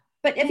yeah.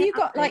 But have you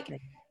got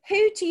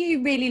who do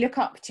you really look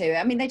up to?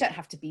 I mean, they don't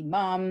have to be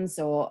mums,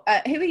 or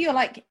who are your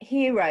like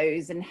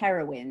heroes and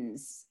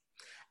heroines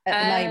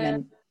at the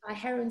moment? My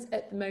heroines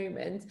at the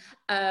moment.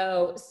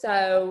 Oh,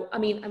 so I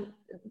mean,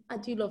 I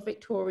do love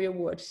Victoria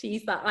Wood.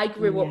 She's that. I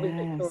grew up with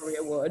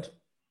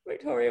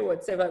Victoria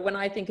Wood. So like when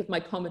I think of my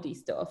comedy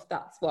stuff,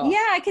 that's what.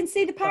 Yeah, I can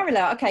see the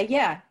parallel. Okay,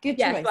 yeah, good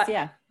choice.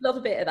 Yeah, love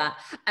a bit of that.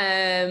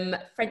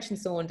 French and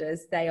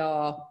Saunders. They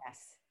are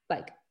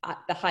like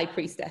the high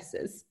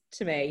priestesses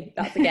to me.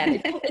 That's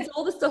again, it's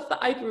all the stuff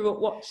that I grew up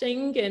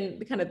watching in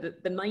the kind of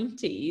the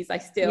 90s. I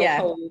still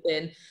hold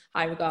in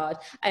high regard.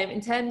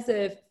 In terms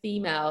of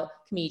female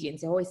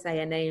comedians, I always say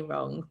her name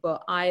wrong,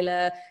 but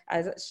Isla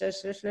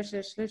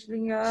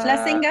Schlesinger.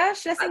 That's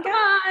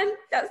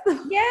the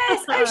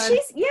yes. Oh,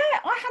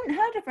 I hadn't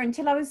heard of her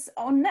until I was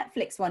on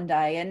Netflix one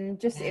day and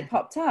just it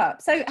popped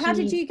up. So how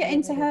did you get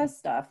into her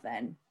stuff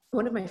then?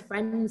 One of my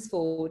friends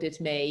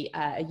forwarded me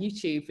a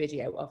YouTube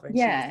video of her, and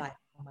she was like,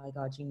 "Oh my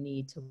God, you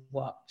need to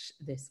watch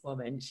this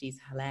woman. She's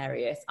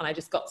hilarious." And I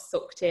just got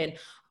sucked in.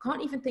 I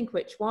can't even think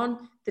which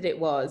one that it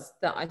was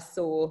that I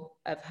saw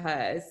of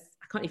hers.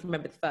 I can't even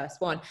remember the first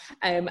one.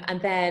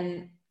 And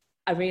then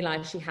I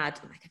realized she had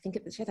like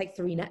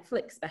 3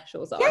 Netflix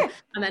specials on.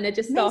 And then I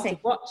just started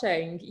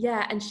watching.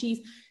 Yeah. And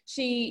she's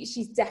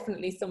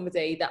definitely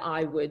somebody that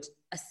I would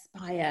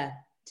aspire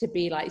to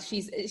be like.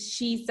 She's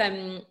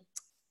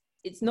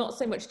it's not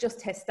so much just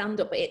her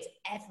stand-up, but it's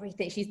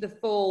everything. She's the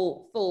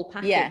full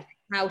package. Yeah.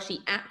 How she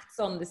acts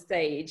on the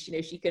stage,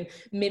 she can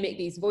mimic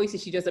these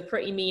voices. She does a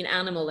pretty mean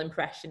animal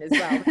impression as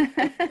well.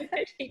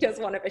 She does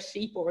one of a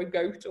sheep or a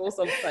goat or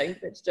something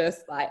that's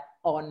just like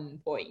on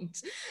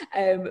point.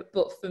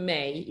 But for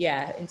me,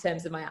 in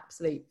terms of my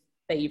absolute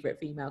favorite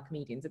female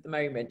comedians at the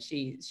moment,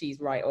 she's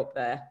right up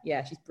there.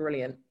 Yeah, she's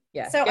brilliant.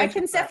 Yeah. So I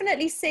can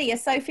definitely see a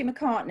Sophie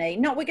McCartney.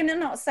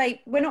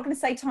 We're not going to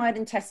say Tired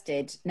and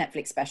Tested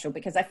Netflix special,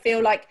 because I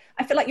feel like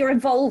you're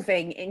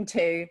evolving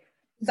into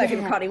Sophie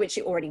McCartney, which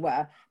you already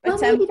were.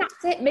 But maybe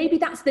that's it. Maybe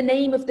that's the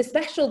name of the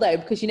special though,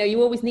 because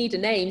you always need a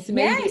name. So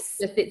maybe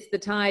it's the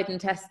Tired and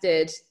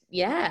Tested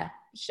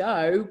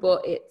show,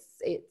 but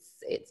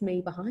it's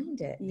me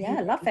behind it. Yeah,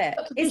 I love it.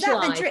 Is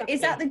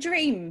that the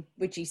dream,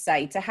 would you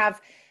say, to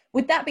have?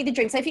 Would that be the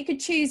dream? So if you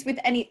could choose with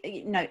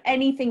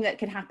anything that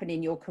could happen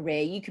in your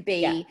career, you could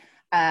be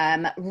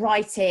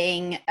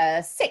writing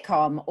a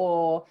sitcom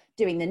or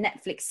doing the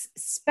Netflix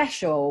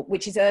special,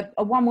 which is a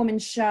one-woman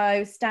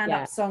show,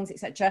 stand-up songs,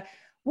 etc.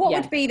 What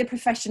would be the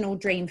professional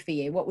dream for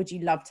you? What would you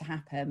love to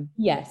happen?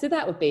 Yeah, so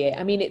that would be it.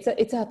 I mean, it's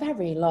a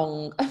very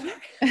long,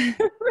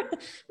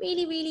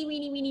 really, really,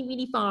 really, really,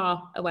 really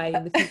far away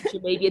in the future,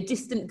 maybe a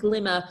distant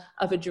glimmer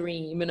of a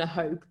dream and a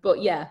hope. But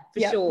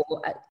sure.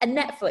 A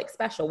Netflix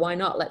special, why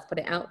not? Let's put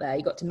it out there.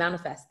 You got to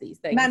manifest these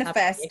things.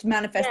 Manifest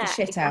the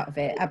shit out of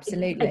it.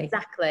 Absolutely.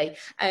 Exactly.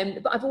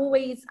 But I've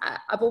always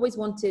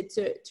wanted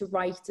to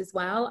write as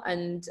well.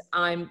 And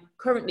I'm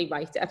currently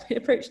writing. I've been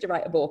approached to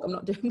write a book. I'm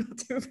not doing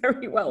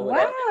very well with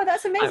it. Wow,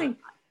 that's amazing.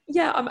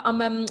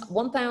 I'm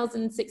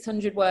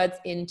 1,600 words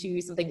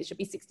into something that should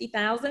be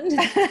 60,000. Is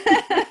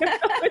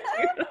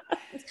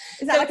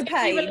that like a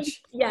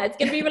page? It's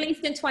going to be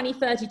released in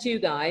 2032,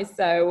 guys.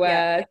 So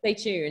stay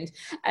tuned.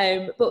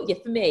 But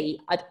for me,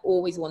 I'd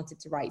always wanted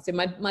to write. So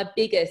my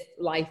biggest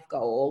life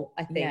goal,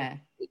 I think,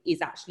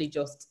 is actually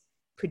just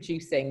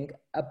producing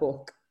a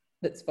book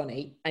that's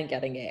funny and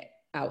getting it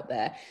out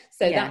there.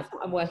 So that's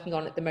what I'm working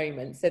on at the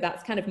moment. So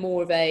that's kind of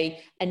more of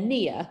a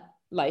near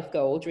life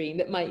goal dream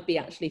that might be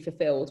actually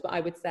fulfilled, but I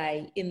would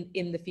say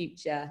in the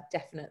future,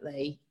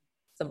 definitely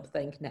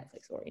something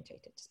Netflix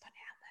orientated. Just put it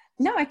out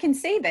there. No, I can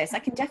see this. I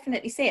can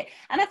definitely see it.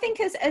 And I think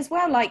as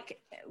well, like,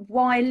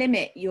 why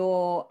limit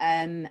your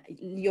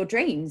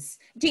dreams?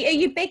 Are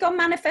you big on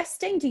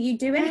manifesting? Do you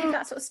do any of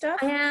that sort of stuff?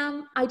 I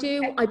am. I do.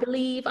 Okay. I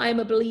believe. I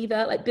am a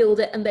believer. Like, build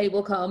it and they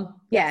will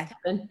come. Yeah.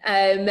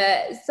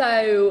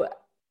 So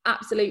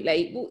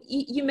absolutely. Well,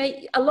 you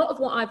make a lot of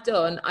what I've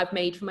done, I've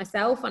made for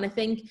myself, and I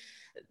think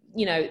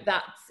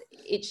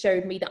it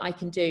showed me that I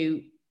can do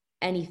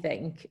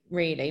anything,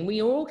 really. And we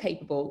are all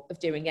capable of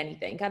doing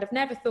anything. I'd have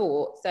never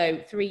thought,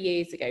 so 3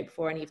 years ago,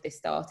 before any of this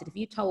started, if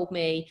you told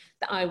me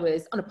that I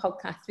was on a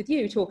podcast with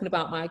you talking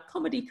about my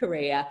comedy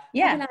career,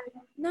 I'd be like,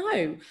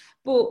 no.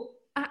 But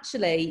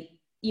actually,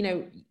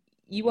 you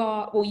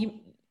are, well,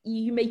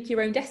 you make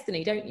your own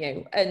destiny, don't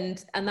you?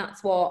 And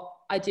that's what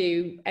I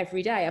do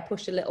every day. I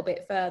push a little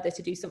bit further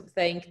to do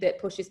something that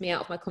pushes me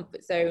out of my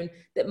comfort zone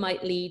that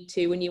might lead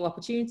to a new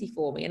opportunity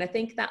for me. And I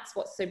think that's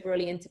what's so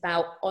brilliant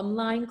about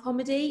online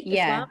comedy as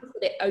well,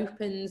 that it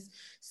opens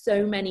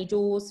so many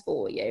doors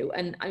for you.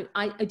 And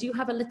I do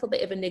have a little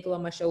bit of a niggle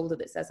on my shoulder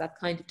that says I've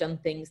kind of done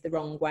things the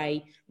wrong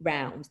way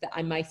round, that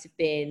I might have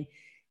been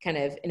kind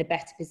of in a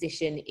better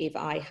position if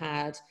I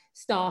had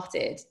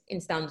started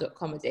in stand-up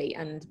comedy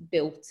and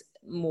built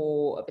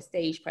more of a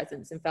stage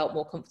presence and felt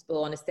more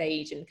comfortable on a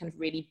stage and kind of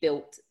really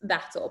built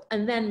that up,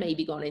 and then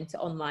maybe gone into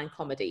online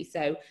comedy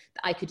so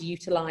that I could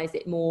utilize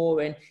it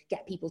more and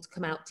get people to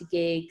come out to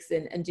gigs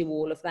and do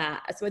all of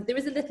that. So there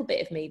is a little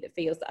bit of me that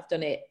feels that I've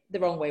done it the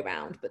wrong way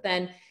round. But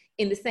then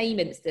in the same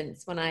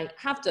instance, when I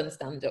have done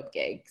stand-up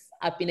gigs,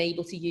 I've been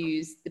able to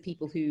use the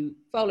people who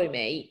follow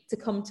me to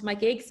come to my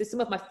gigs. So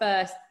some of my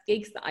first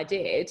gigs that I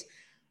did,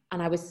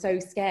 and I was so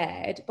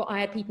scared, but I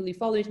had people who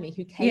followed me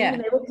who came,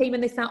 and they all came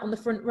and they sat on the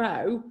front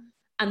row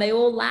and they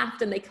all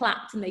laughed and they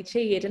clapped and they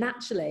cheered. And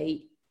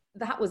actually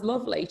that was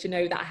lovely to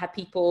know that I had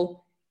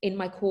people in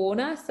my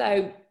corner.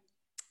 So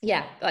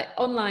yeah, like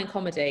online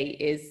comedy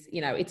is,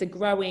 you know, it's a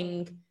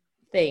growing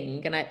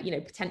thing,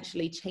 and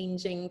potentially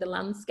changing the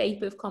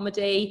landscape of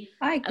comedy.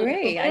 I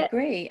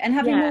agree, and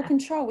having more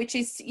control, which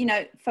is,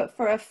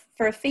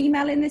 for a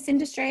female in this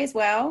industry as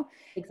well.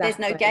 Exactly.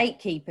 There's no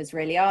gatekeepers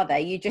really, are there?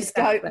 You just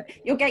go,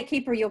 your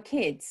gatekeeper are your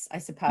kids, I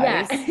suppose.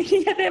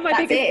 Yeah, they're my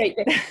biggest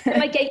gatekeeper. They're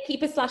my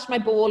gatekeeper / my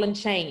ball and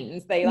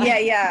chains.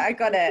 I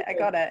got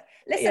it.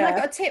 Listen, I've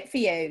got a tip for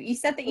you. You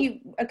said that you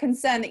are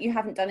concerned that you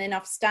haven't done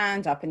enough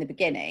stand-up in the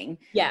beginning.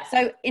 Yeah.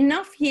 So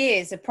enough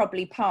years have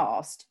probably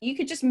passed. You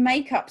could just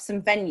make up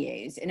some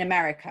venues in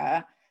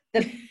America,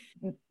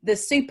 the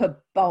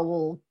Super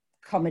Bowl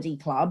comedy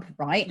club,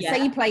 right? Yeah.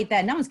 Say you played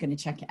there, no one's going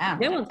to check it out.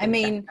 No one's I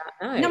mean,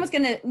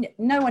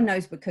 no one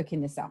knows we're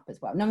cooking this up as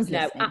well. No one's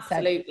listening.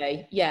 Absolutely.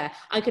 So. Yeah.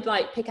 I could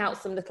pick out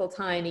some little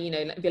tiny,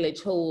 like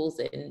village halls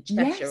in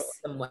Cheshire or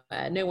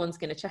somewhere. No one's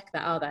going to check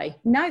that, are they?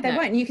 No, they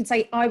won't. You can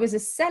say, I was a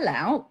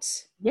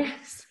sellout.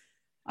 Yes.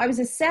 I was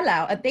a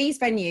sellout at these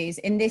venues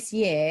in this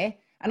year,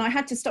 and I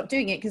had to stop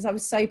doing it because I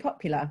was so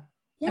popular.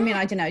 Yeah. I mean,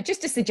 I don't know,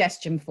 just a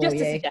suggestion for you.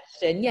 Just a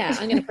suggestion, yeah.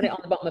 I'm going to put it on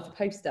the bottom of a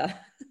poster.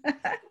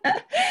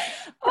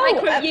 I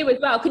quote you as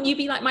well. Can you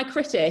be like my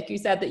critic who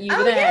said that you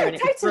were there? Yeah,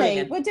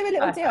 totally. We'll do a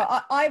little deal.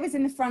 I was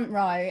in the front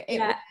row.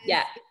 It was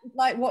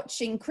like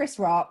watching Chris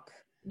Rock.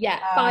 Yeah,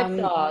 5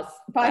 stars.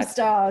 5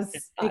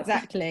 stars,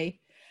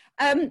 exactly.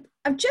 I'm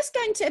just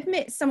going to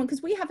admit someone,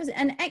 because we have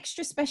an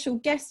extra special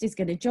guest is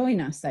going to join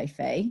us,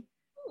 Sophie.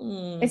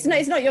 It's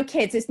not your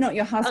kids, it's not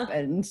your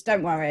husband,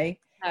 don't worry.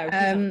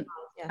 No,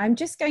 I'm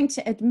just going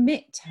to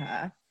admit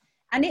her,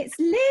 and it's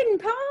Lynn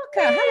Parker.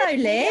 Hello,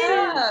 Lynn.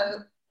 Hello.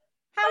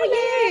 How are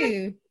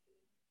you?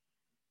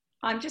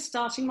 I'm just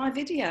starting my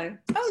video.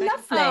 Oh,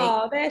 lovely.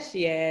 Oh, there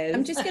she is.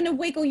 I'm just going to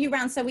wiggle you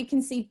around so we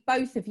can see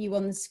both of you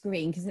on the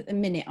screen, because at the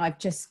minute I've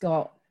just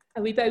got...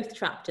 Are we both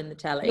trapped in the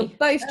telly? You're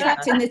both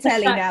trapped in the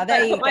telly now.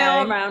 There you go. My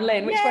arm around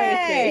Lynn. Which way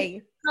is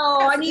she?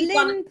 Oh, I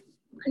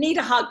need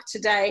a hug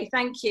today.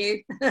 Thank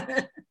you.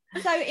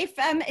 So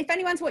if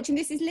anyone's watching,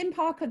 this is Lynn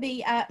Parker, do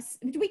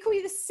we call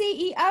you the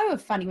CEO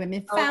of Funny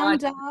Women?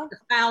 Founder? The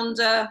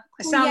founder.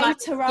 I sound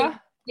like,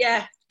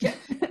 yeah.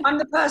 I'm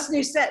the person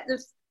who set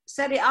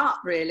it up,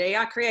 really.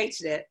 I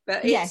created it.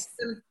 But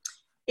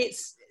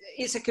it's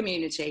a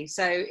community,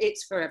 so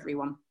it's for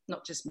everyone,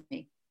 not just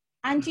me.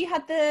 And you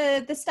had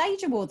the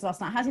stage awards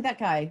last night. How did that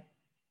go?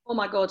 Oh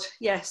my God,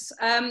 yes.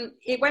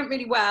 It went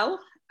really well.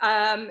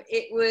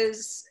 It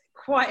was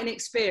quite an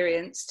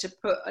experience to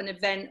put an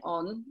event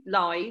on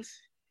live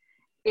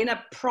in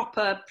a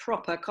proper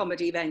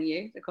comedy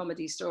venue, the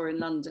Comedy Store in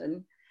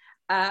London,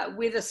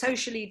 with a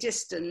socially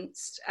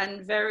distanced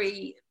and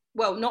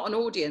not an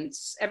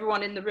audience.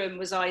 Everyone in the room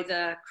was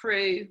either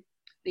crew,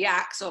 the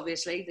acts,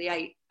 obviously, the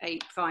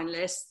eight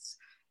finalists,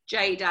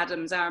 Jade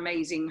Adams, our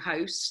amazing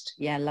host.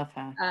 Yeah, love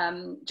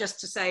her. Just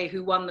to say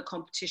who won the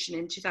competition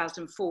in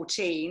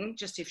 2014,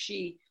 just if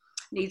she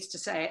needs to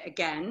say it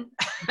again.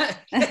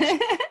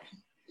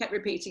 Kept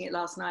repeating it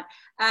last night.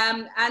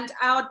 And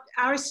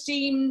our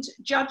esteemed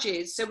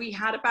judges, so we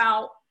had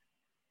about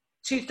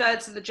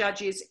 2/3 of the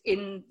judges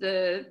in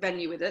the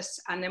venue with us,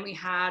 and then we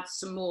had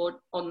some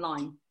more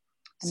online.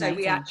 Amazing. So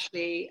we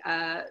actually,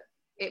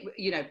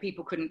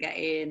 people couldn't get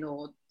in,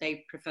 or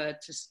they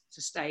preferred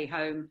to stay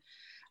home.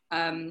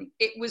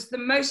 It was the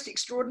most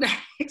extraordinary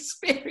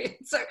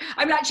experience. So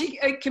I'm actually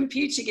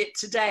computing it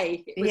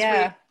today. It was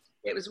weird.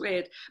 It was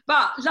weird,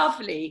 but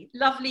lovely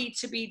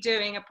to be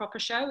doing a proper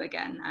show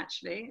again,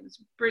 actually. It was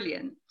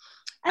brilliant.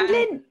 And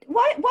Lynn,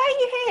 why are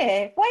you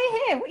here? Why are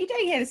you here? What are you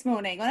doing here this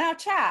morning on our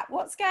chat?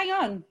 What's going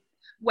on?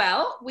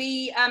 Well,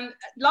 we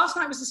last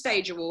night was the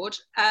stage award,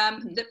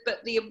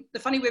 but the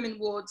Funny Women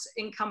Awards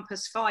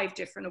encompass 5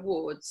 different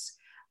awards,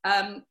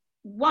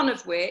 one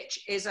of which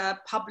is a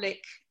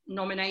public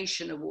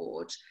nomination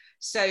award.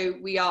 So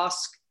we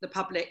ask the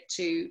public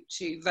to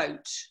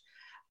vote.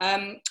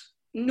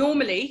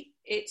 Normally,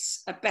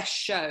 it's a best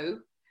show,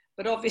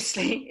 But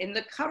obviously, in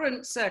the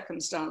current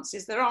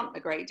circumstances, there aren't a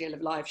great deal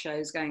of live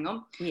shows going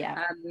on.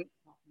 Yeah.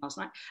 Last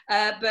night.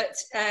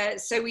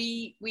 So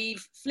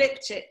we've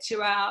flipped it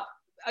to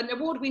an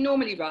award we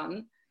normally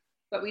run,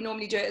 but we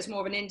normally do it as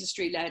more of an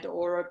industry-led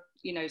or,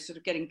 sort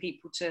of getting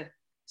people to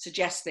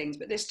suggest things.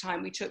 But this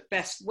time we took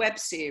Best Web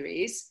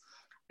Series,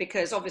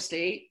 because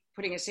obviously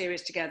putting a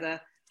series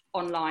together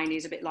online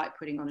is a bit like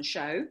putting on a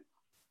show.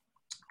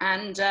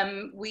 And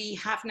we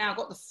have now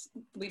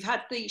we've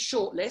had the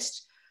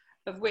shortlist,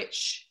 of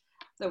which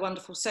the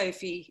wonderful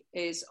Sophie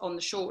is on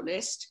the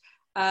shortlist.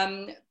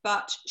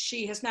 But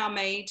she has now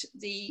made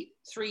the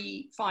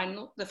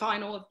final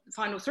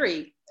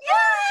three.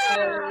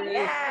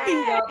 Yay!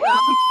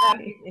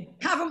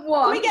 Haven't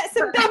won. We get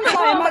some big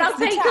time. I'll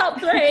take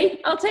top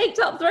three. I'll take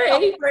top three.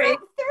 Top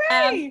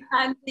three.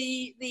 And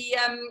the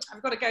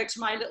I've got to go to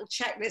my little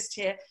checklist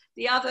here.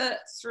 The other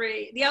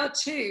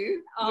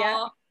two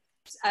are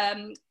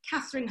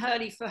Catherine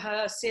Hurley for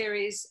her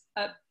series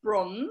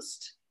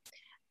Bronzed,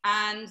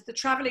 and the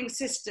Travelling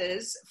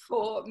Sisters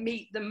for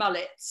Meet the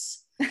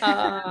Mullets.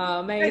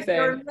 Oh,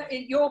 amazing.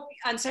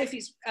 And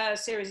Sophie's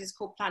series is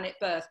called Planet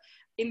Birth,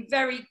 in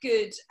very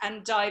good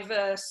and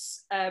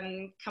diverse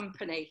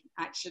company,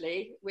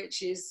 actually,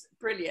 which is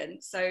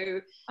brilliant.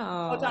 So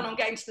well done on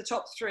getting to the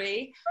top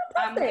three.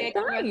 And we're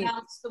going to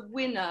announce the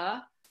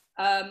winner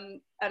at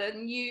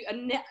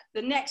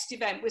the next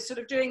event. We're sort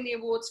of doing the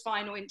awards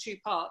final in two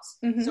parts.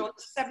 Mm-hmm. So on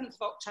the 7th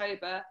of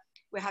October,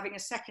 we're having a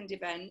second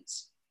event.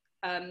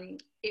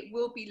 It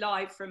will be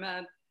live from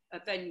a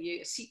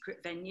secret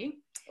venue.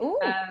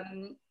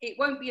 It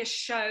won't be a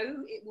show,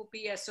 it will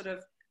be a sort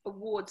of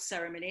award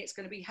ceremony. It's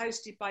going to be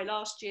hosted by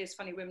last year's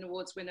Funny Women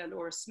Awards winner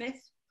Laura Smith.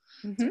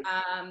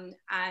 Mm-hmm.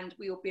 And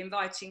we will be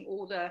inviting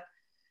all the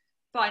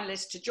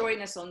finalists to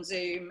join us on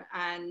Zoom,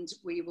 and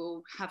we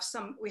will have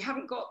we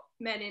haven't got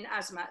men in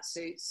hazmat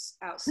suits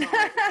outside.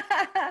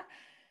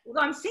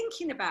 Although I'm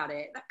thinking about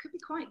it, that could be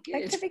quite good.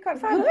 It could be quite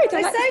fun. Good,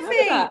 so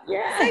Sophie,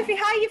 Sophie,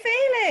 how are you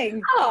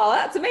feeling? Oh,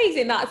 that's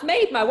amazing. That's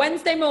made my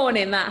Wednesday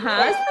morning, that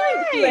has.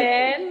 Thank you,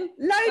 Lynn.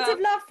 Loads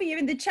of love for you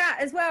in the chat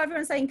as well.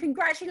 Everyone's saying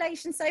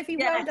congratulations, Sophie.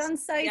 Yes. Well done,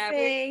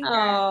 Sophie.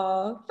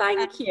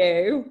 Thank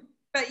you.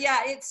 But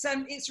yeah,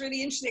 it's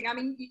really interesting. I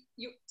mean,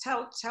 you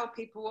tell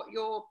people what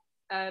your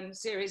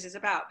series is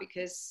about,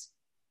 because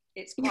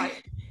it's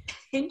quite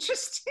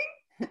interesting.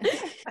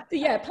 So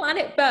yeah,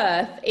 Planet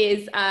Birth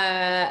is,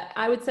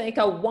 I would say, like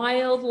a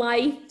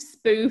wildlife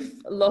spoof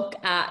look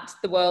at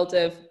the world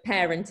of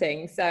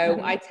parenting. So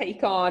I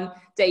take on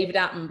David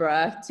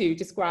Attenborough to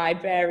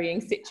describe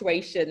varying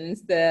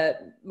situations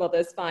that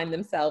mothers find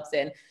themselves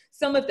in.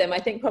 Some of them, I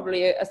think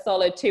probably a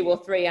solid 2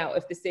 or 3 out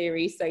of the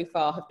series so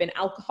far have been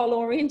alcohol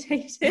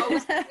orientated.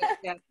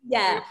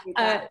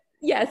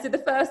 So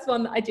the first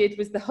one that I did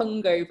was the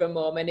hungover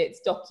mum, and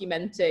it's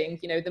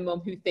documenting, the mum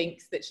who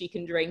thinks that she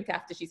can drink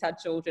after she's had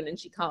children and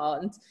she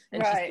can't,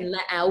 and she's been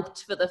let out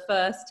for the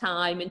first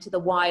time into the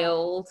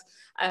wild,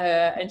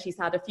 and she's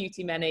had a few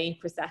too many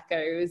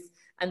Prosecco's,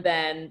 and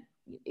then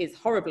is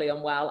horribly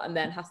unwell, and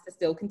then has to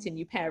still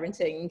continue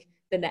parenting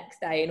the next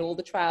day, and all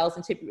the trials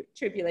and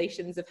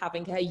tribulations of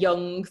having her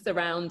young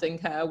surrounding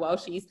her while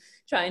she's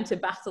trying to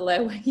battle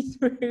her way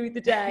through the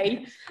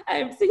day.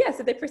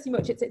 So they're pretty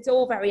much, it's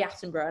all very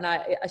Attenborough, and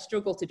I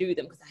struggle to do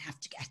them because I have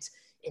to get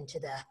into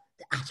the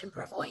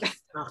Attenborough voice.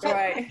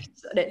 Right.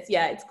 And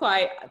it's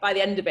quite, by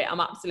the end of it, I'm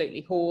absolutely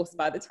hoarse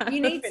by the time.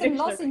 You need some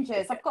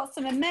lozenges. I've got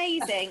some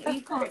amazing,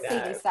 you can't see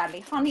this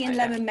sadly, honey and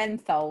lemon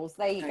menthols.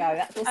 There you go.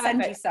 We'll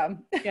send you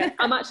some.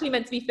 I'm actually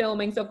meant to be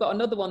filming, so I've got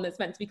another one that's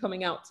meant to be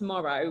coming out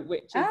tomorrow,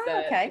 which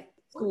is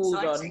school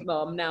run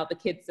mum. Now the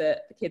kids are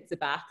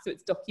back, so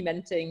it's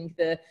documenting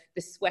the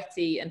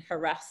sweaty and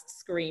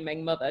harassed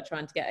screaming mother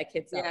trying to get her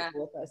kids out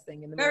the first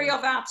thing in the morning. Very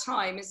of our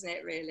time, isn't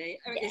it, really?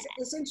 I mean,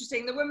 it's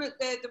interesting. The woman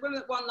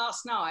that won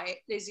last night,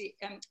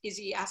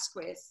 Izzy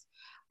Asquith,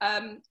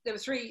 there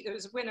was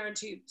a winner and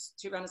two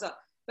runners up,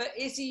 but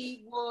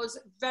Izzy was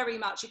very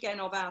much again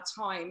of our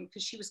time,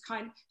 because she's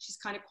kind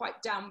of quite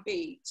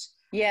downbeat,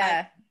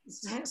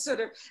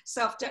 sort of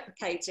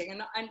self-deprecating,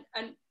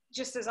 and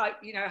just as I,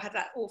 had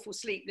that awful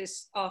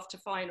sleepless after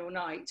final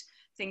night,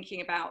 thinking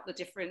about the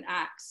different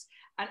acts.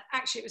 And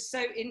actually it was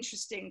so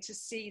interesting to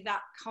see that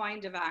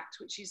kind of act,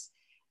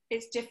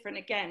 it's different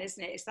again,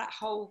 isn't it? It's that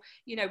whole,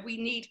 we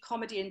need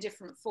comedy in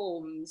different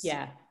forms.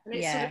 Yeah. And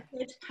it's sort of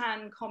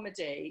deadpan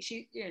comedy.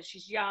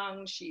 She's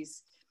young, she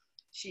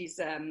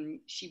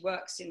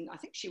works in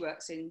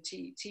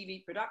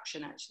TV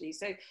production, actually.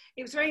 So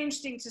it was very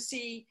interesting to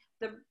see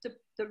the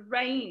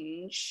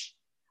range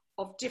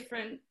of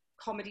different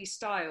comedy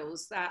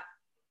styles that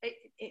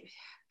it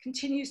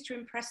continues to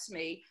impress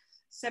me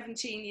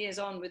 17 years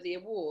on with the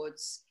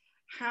awards,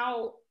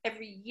 how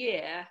every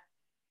year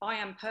I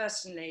am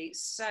personally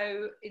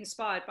so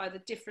inspired by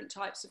the different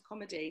types of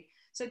comedy.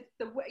 So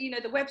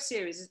the web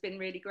series has been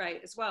really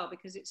great as well,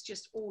 because it's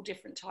just all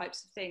different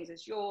types of things.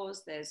 There's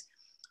yours, there's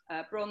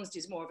Bronzed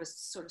is more of a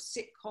sort of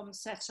sitcom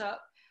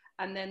setup,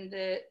 and then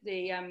the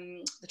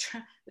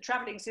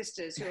Travelling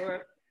Sisters, who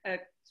are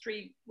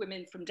 3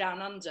 women from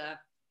down under,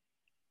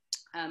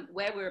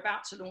 where we're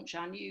about to launch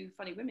our new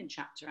Funny Women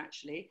chapter,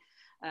 actually,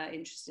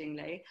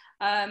 interestingly.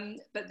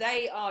 But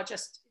they are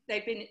just,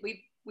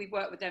 we've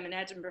worked with them in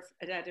Edinburgh,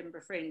 at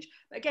Edinburgh Fringe.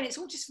 But again, it's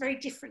all just very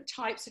different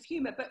types of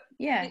humour. But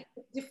the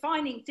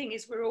defining thing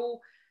is we're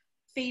all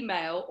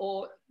female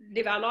or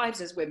live our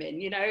lives as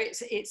women. You know,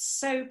 it's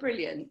so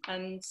brilliant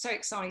and so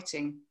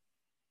exciting.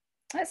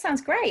 That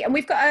sounds great. And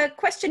we've got a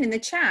question in the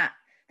chat.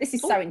 This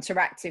is so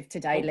interactive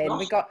today, Lynn.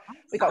 We got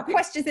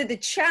questions in the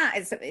chat.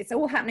 It's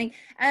all happening.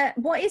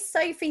 What is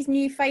Sophie's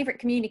new favourite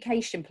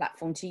communication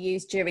platform to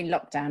use during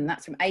lockdown?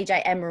 That's from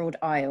AJ Emerald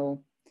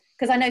Isle.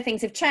 Because I know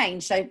things have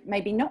changed, so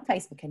maybe not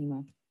Facebook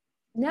anymore.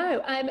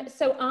 No,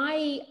 so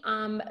I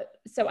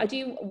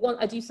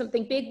do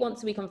something big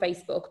once a week on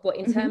Facebook, but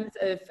in terms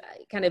of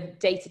kind of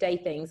day-to-day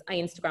things, I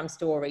Instagram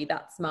story.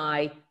 That's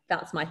my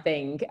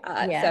thing.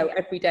 So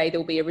every day there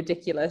will be a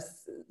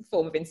ridiculous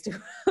form of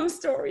Instagram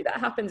story that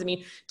happens. I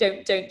mean,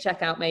 don't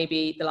check out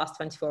maybe the last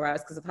 24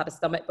 hours because I've had a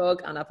stomach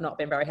bug and I've not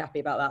been very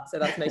happy about that. So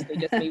that's mostly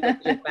just me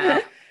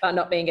about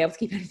not being able to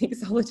keep anything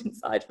solid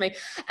inside me.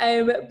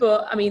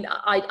 But I mean,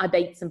 I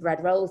baked some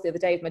bread rolls the other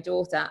day with my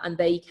daughter and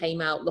they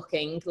came out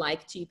looking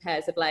like 2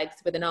 pairs of legs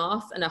with an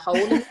arse and a hole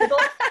in the middle.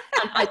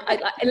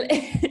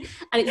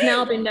 And it's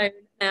now been known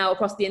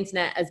across the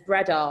internet as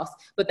bread arse,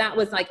 but that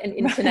was like an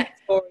internet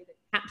story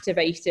that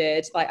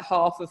captivated like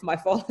half of my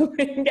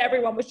following.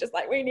 Everyone was just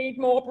like, we need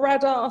more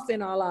bread arse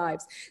in our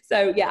lives.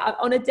 So yeah,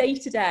 on a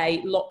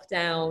day-to-day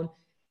lockdown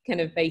kind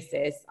of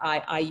basis,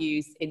 I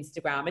use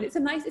Instagram, and it's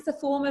a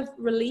form of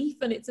relief,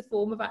 and it's a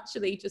form of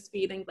actually just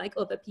feeling like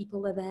other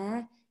people are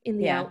there in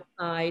the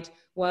outside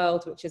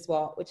world, which is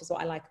what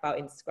I like about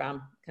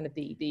Instagram, kind of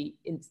the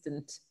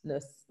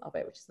instantness of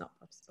it, which is not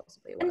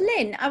possibly a word. And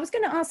Lynn, I was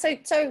going to ask,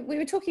 so we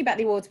were talking about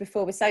the awards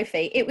before with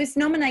Sophie. It was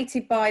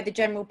nominated by the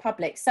general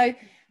public. So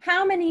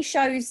how many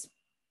shows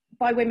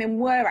by women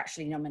were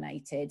actually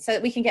nominated, so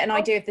that we can get an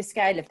idea of the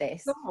scale of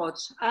this? God,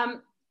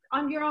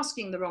 you're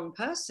asking the wrong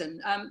person.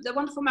 The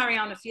wonderful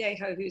Mariana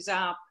Fiejo, who's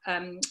our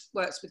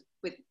works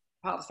with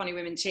part of the Funny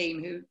Women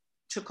team, who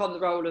took on the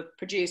role of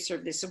producer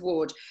of this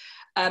award,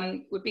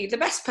 would be the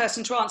best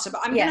person to answer.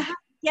 But I'm going to have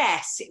to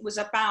guess it was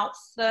about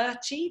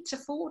 30 to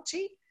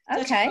 40.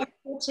 Okay.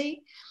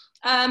 40.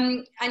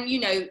 And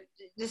you know,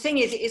 the thing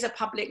is, it is a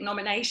public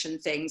nomination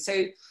thing,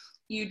 so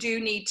you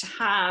do need to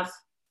have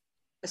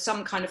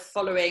some kind of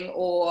following,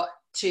 or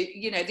to,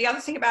 you know, the other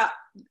thing about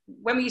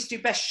when we used to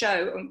do Best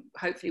Show, and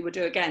hopefully we'll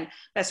do again,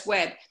 Best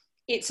Web,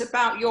 it's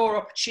about your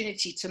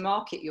opportunity to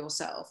market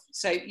yourself.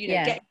 So, you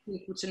know, getting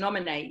people to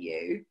nominate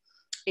you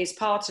is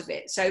part of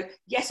it. So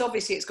yes,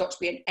 obviously it's got to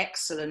be an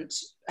excellent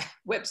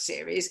web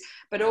series,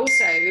 but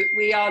also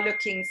we are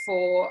looking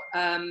for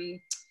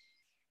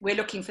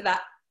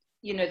that,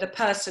 you know, the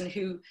person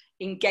who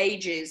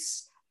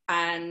engages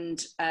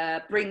and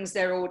brings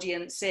their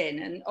audience in.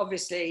 And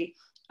obviously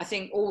I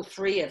think all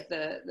 3 of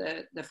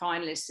the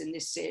finalists in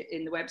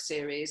the web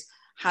series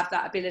have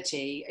that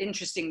ability.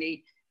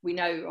 Interestingly, we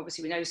know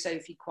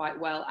Sophie quite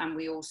well, and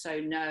we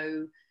also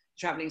know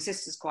Travelling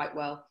Sisters quite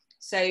well.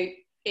 So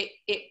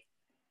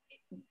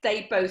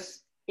they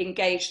both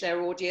engage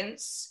their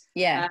audience.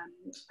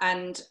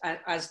 And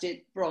as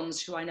did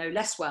Bronze, who I know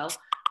less well,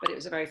 but it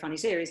was a very funny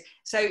series.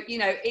 So, you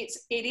know, it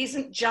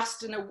isn't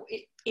just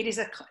it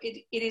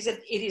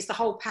is the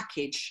whole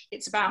package.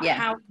 It's about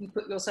how you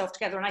put yourself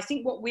together. And I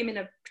think what women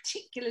are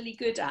particularly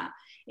good at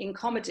in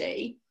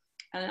comedy,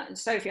 and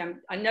Sophie,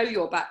 I know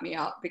you'll back me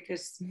up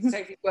because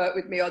Sophie worked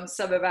with me on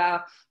some of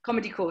our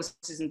comedy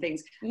courses and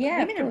things.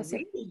 Women are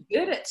really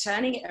good at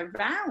turning it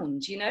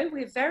around. You know,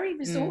 we're very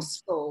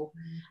resourceful,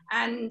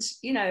 and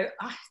you know,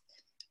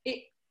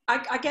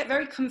 I get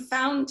very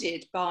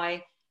confounded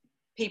by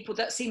people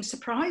that seem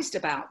surprised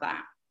about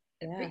that.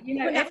 But, you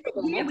know, every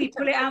year we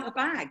pull it out of the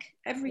bag.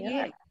 Every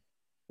year.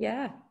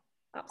 Yeah.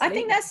 Absolutely. I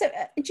think that's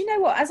do you know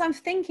what, as I'm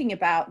thinking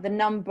about the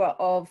number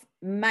of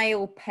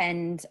male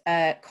penned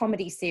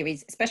comedy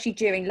series, especially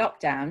during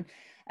lockdown,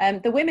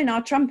 the women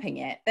are trumping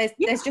it.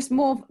 There's just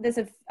more, there's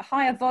a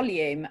higher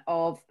volume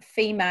of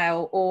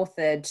female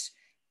authored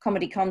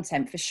comedy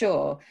content for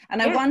sure.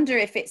 And I wonder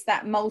if it's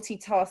that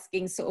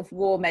multitasking sort of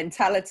war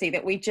mentality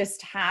that we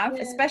just have,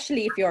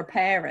 especially if you're a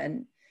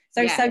parent.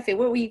 So Sophie,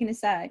 what were you going to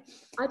say?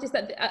 I just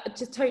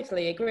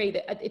totally agree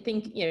that I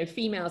think, you know,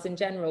 females in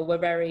general, we're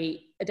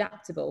very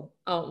adaptable,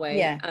 aren't we?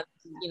 Yeah. And,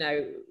 you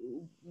know,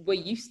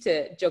 we're used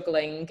to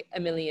juggling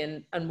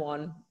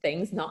 1,000,001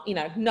 things, not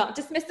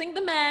dismissing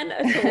the men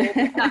at all.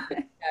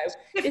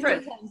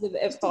 Different in terms of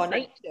our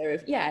nature.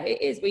 It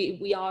is.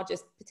 We are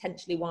just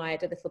potentially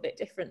wired a little bit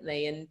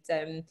differently. And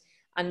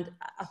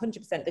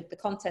 100% the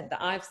content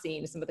that I've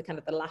seen, some of the kind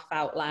of the laugh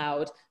out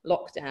loud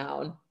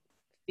lockdown,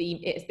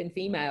 it's been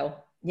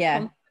female.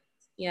 Yeah,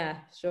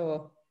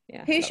 sure.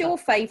 Who's your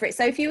favourite?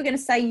 So if you were going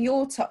to say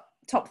your top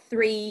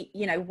 3,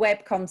 you know,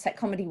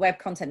 comedy web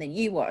content that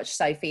you watch,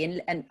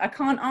 Sophie, and I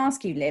can't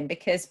ask you, Lynn,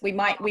 because we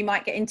might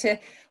get into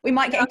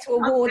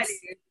awards.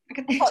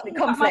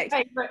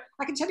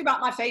 I can tell you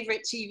about my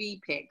favourite TV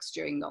picks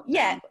during lockdown.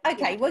 Yeah,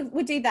 okay,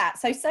 we'll do that.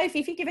 So, Sophie,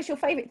 if you give us your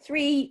favourite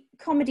 3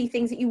 comedy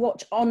things that you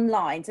watch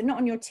online, so not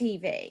on your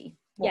TV,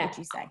 what would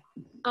you say?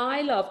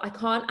 I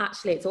can't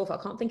actually, it's awful,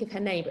 I can't think of her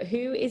name, but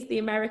who is the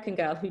American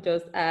girl who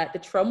does the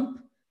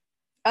Trump?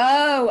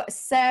 Oh,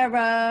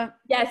 Sarah.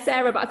 Yeah,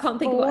 Sarah, but I can't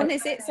think of what.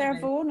 Is it Sarah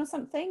Vaughan or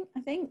something?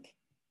 I think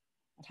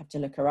I'd have to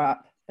look her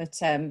up. But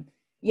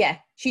yeah,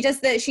 she does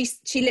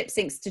she lip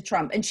syncs to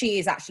Trump, and she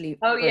is actually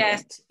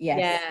brilliant.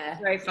 Yeah,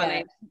 very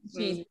funny. Yeah.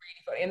 She's really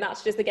funny, and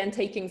that's just again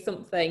taking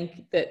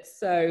something that's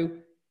so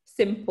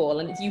simple,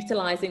 and it's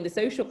utilizing the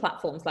social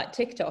platforms like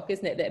TikTok,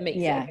 isn't it? That makes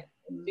it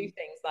do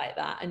things like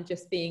that, and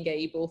just being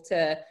able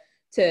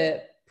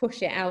to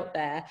push it out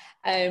there.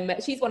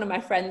 She's one of my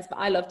friends, but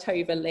I love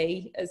Tova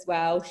Lee as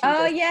well.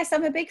 Yes,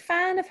 I'm a big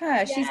fan of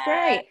her. She's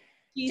great.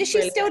 Does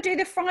she still do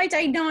the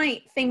Friday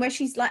night thing where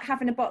she's like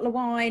having a bottle of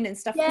wine and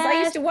stuff? Because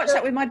I used to watch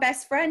that with my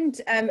best friend.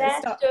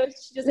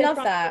 She does love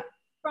that.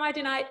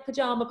 Friday night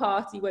pajama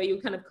party where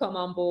you kind of come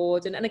on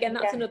board. And again,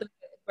 that's another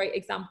great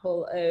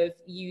example of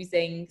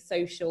using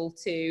social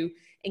to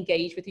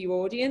engage with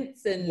your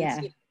audience and you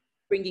know,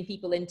 bringing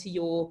people into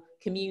your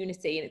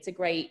community. And it's a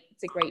great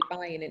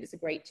buy-in, and it's a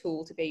great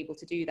tool to be able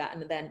to do that.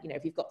 And then, you know,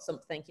 if you've got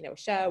something, you know, a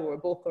show or a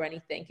book or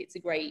anything, it's a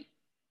great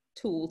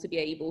tool to be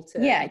able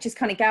to it just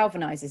kind of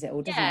galvanizes it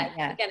all, doesn't it?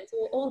 Again, it's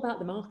all about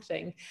the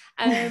marketing.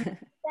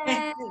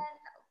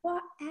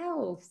 What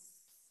else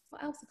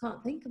I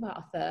can't think about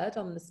a third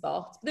on the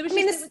spot.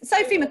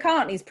 Sophie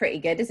McCartney's pretty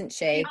good, isn't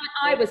she?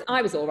 I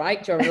was all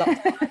right during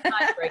lockdown. I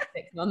had a great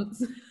 6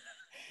 months.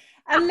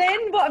 And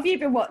Lynn, what have you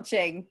been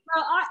watching?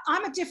 Well,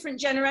 I'm a different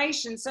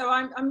generation, so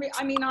I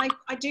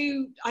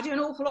do an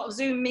awful lot of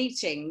Zoom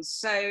meetings.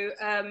 So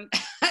are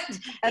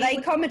they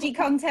comedy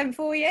content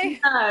for you?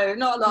 No,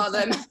 not a lot of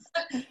them.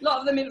 A lot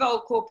of them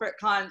involve corporate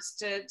clients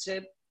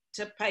to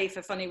pay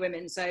for funny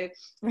women. So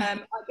I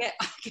get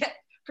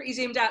pretty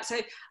zoomed out.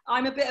 So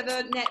I'm a bit of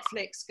a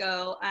Netflix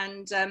girl,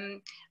 and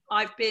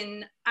I've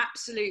been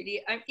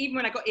absolutely, even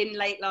when I got in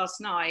late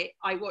last night,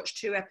 I watched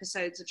 2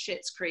 episodes of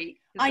Schitt's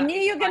Creek. I knew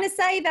you were going to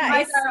say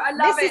that. I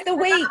love it.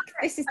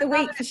 This is the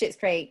week for Schitt's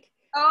Creek.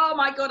 Oh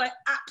my God, I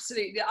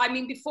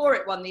mean, before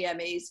it won the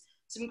Emmys,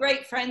 some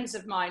great friends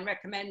of mine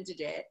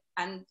recommended it.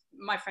 And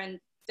my friend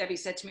Debbie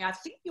said to me, I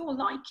think you'll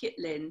like it,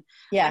 Lynn.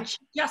 Yeah. And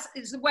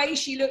it's the way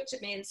she looked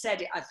at me and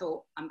said it, I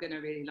thought, I'm going to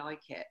really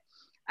like it.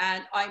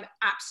 And I'm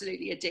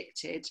absolutely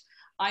addicted.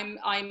 I'm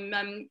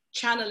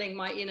channeling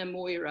my inner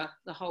Moira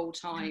the whole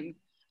time.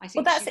 I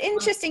think that's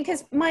interesting,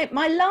 because my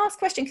last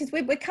question, because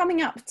we're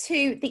coming up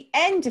to the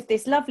end of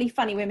this lovely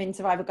Funny Women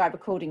Survival Guide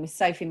recording with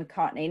Sophie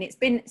McCartney, and it's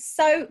been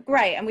so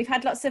great, and we've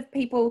had lots of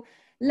people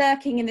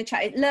lurking in the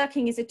chat.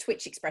 Lurking is a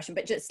Twitch expression,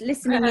 but just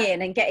listening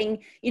in and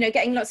getting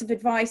lots of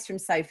advice from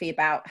Sophie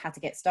about how to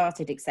get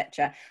started,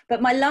 etc.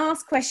 But my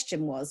last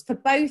question was for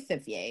both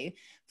of you,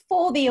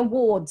 for the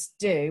awards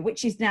due,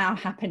 which is now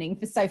happening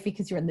for Sophie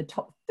because you're in the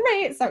top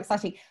 3. It's so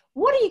exciting.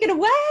 What are you going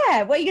to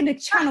wear? What are you going to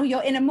channel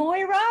your inner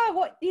Moira?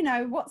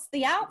 What's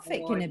the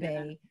outfit going to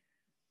be?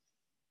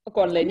 Oh,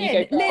 go on, Lynn.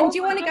 Lynn, do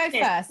you want to go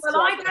first?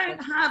 Well, I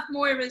don't have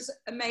Moira's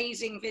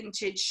amazing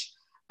vintage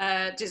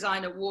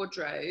designer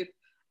wardrobe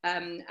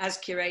as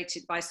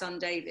curated by Son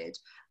David.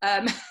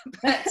 But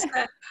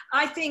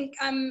I think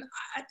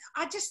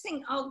I just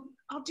think I'll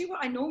do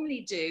what I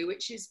normally do,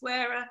 which is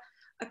wear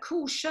a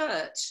cool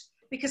shirt,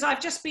 because I've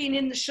just been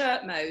in the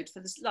shirt mode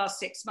for the last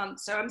 6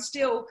 months. So I'm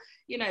still,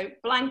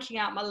 blanking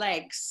out my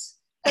legs.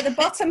 But the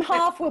bottom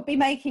half will be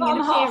making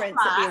an appearance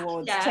at the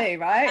awards too,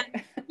 right?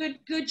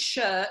 Good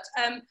shirt.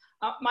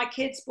 My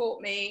kids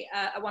bought me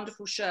a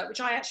wonderful shirt,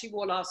 which I actually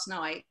wore last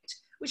night,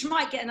 which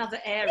might get another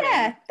airing.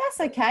 Yeah,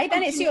 that's okay.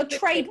 Then it's your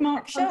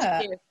trademark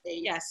shirt.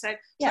 Yes, so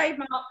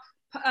trademark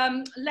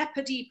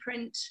leopardy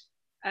print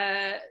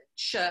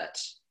shirt,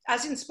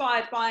 as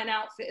inspired by an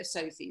outfit of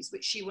Sophie's,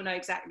 which she will know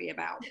exactly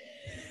about.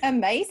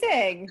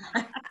 Amazing.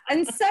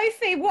 And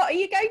Sophie, what are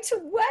you going to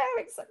wear?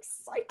 It's so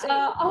exciting.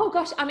 Oh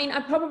gosh, I mean,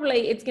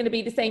 it's going to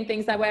be the same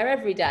things I wear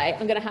every day.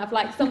 I'm going to have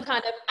like some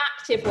kind of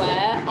active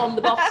wear on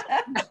the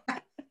bottom.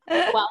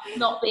 Well,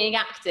 not being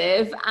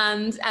active,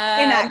 and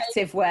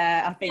inactive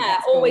wear, I think. Yeah,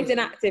 always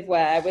inactive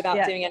wear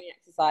without doing any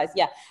exercise.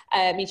 Yeah,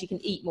 means you can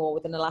eat more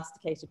with an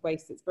elasticated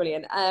waist. It's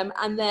brilliant.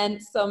 And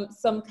then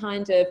some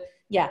kind of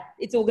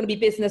it's all going to be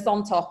business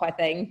on top, I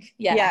think.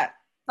 Yeah.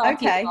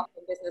 Okay.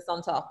 Business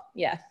on top.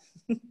 Yeah.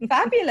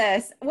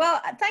 Fabulous. Well,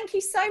 thank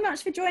you so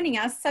much for joining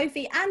us,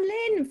 Sophie and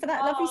Lynn, for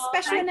that lovely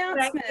special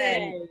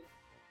announcement.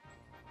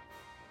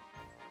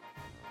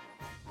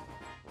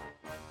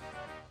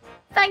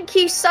 Thank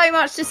you so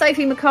much to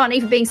Sophie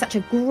McCartney for being such a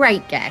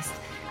great guest.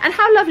 And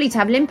how lovely to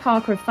have Lynn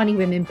Parker of Funny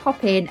Women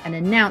pop in and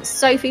announce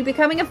Sophie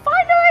becoming a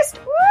finalist.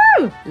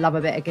 Woo! Love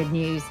a bit of good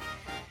news.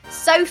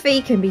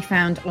 Sophie can be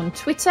found on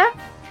Twitter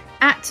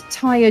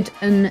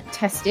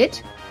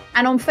 @TiredUntested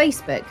and on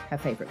Facebook, her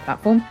favourite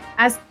platform,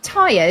 as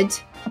Tired,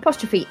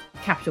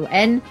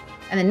 'N,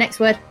 and the next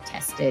word,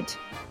 tested.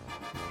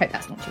 Hope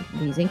that's not too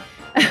confusing.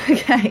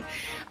 Okay.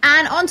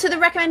 And on to the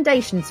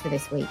recommendations for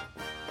this week.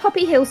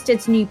 Poppy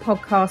Hillstead's new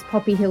podcast,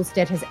 Poppy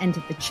Hillstead Has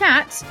Entered the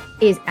Chat,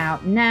 is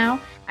out now.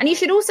 And you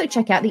should also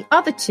check out the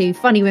other 2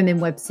 Funny Women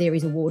Web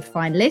Series Award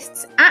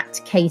finalists,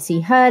 at Katie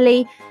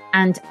Hurley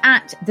and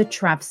at the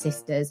Trav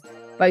Sisters.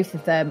 Both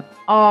of them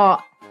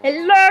are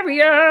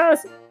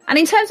hilarious. And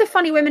in terms of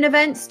Funny Women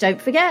events,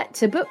 don't forget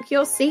to book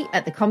your seat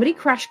at the Comedy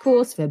Crash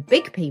Course for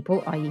big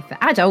people, i.e. for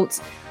adults,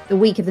 the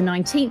week of the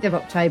 19th of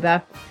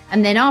October.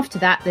 And then after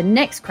that, the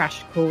next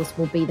Crash Course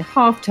will be the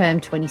half-term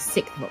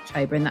 26th of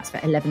October, and that's for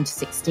 11 to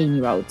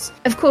 16-year-olds.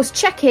 Of course,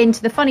 check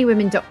into the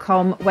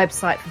funnywomen.com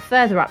website for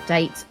further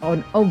updates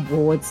on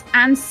awards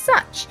and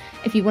such.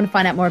 If you want to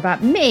find out more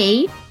about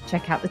me,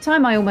 check out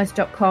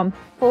thetimeIalmost.com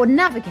or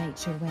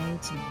navigate your way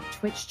to my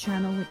Twitch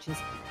channel, which is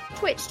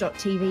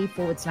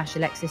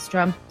twitch.tv/Alexis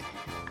Strum.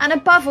 And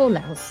above all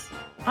else,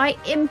 I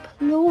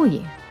implore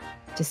you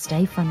to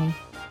stay funny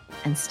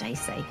and stay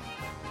safe.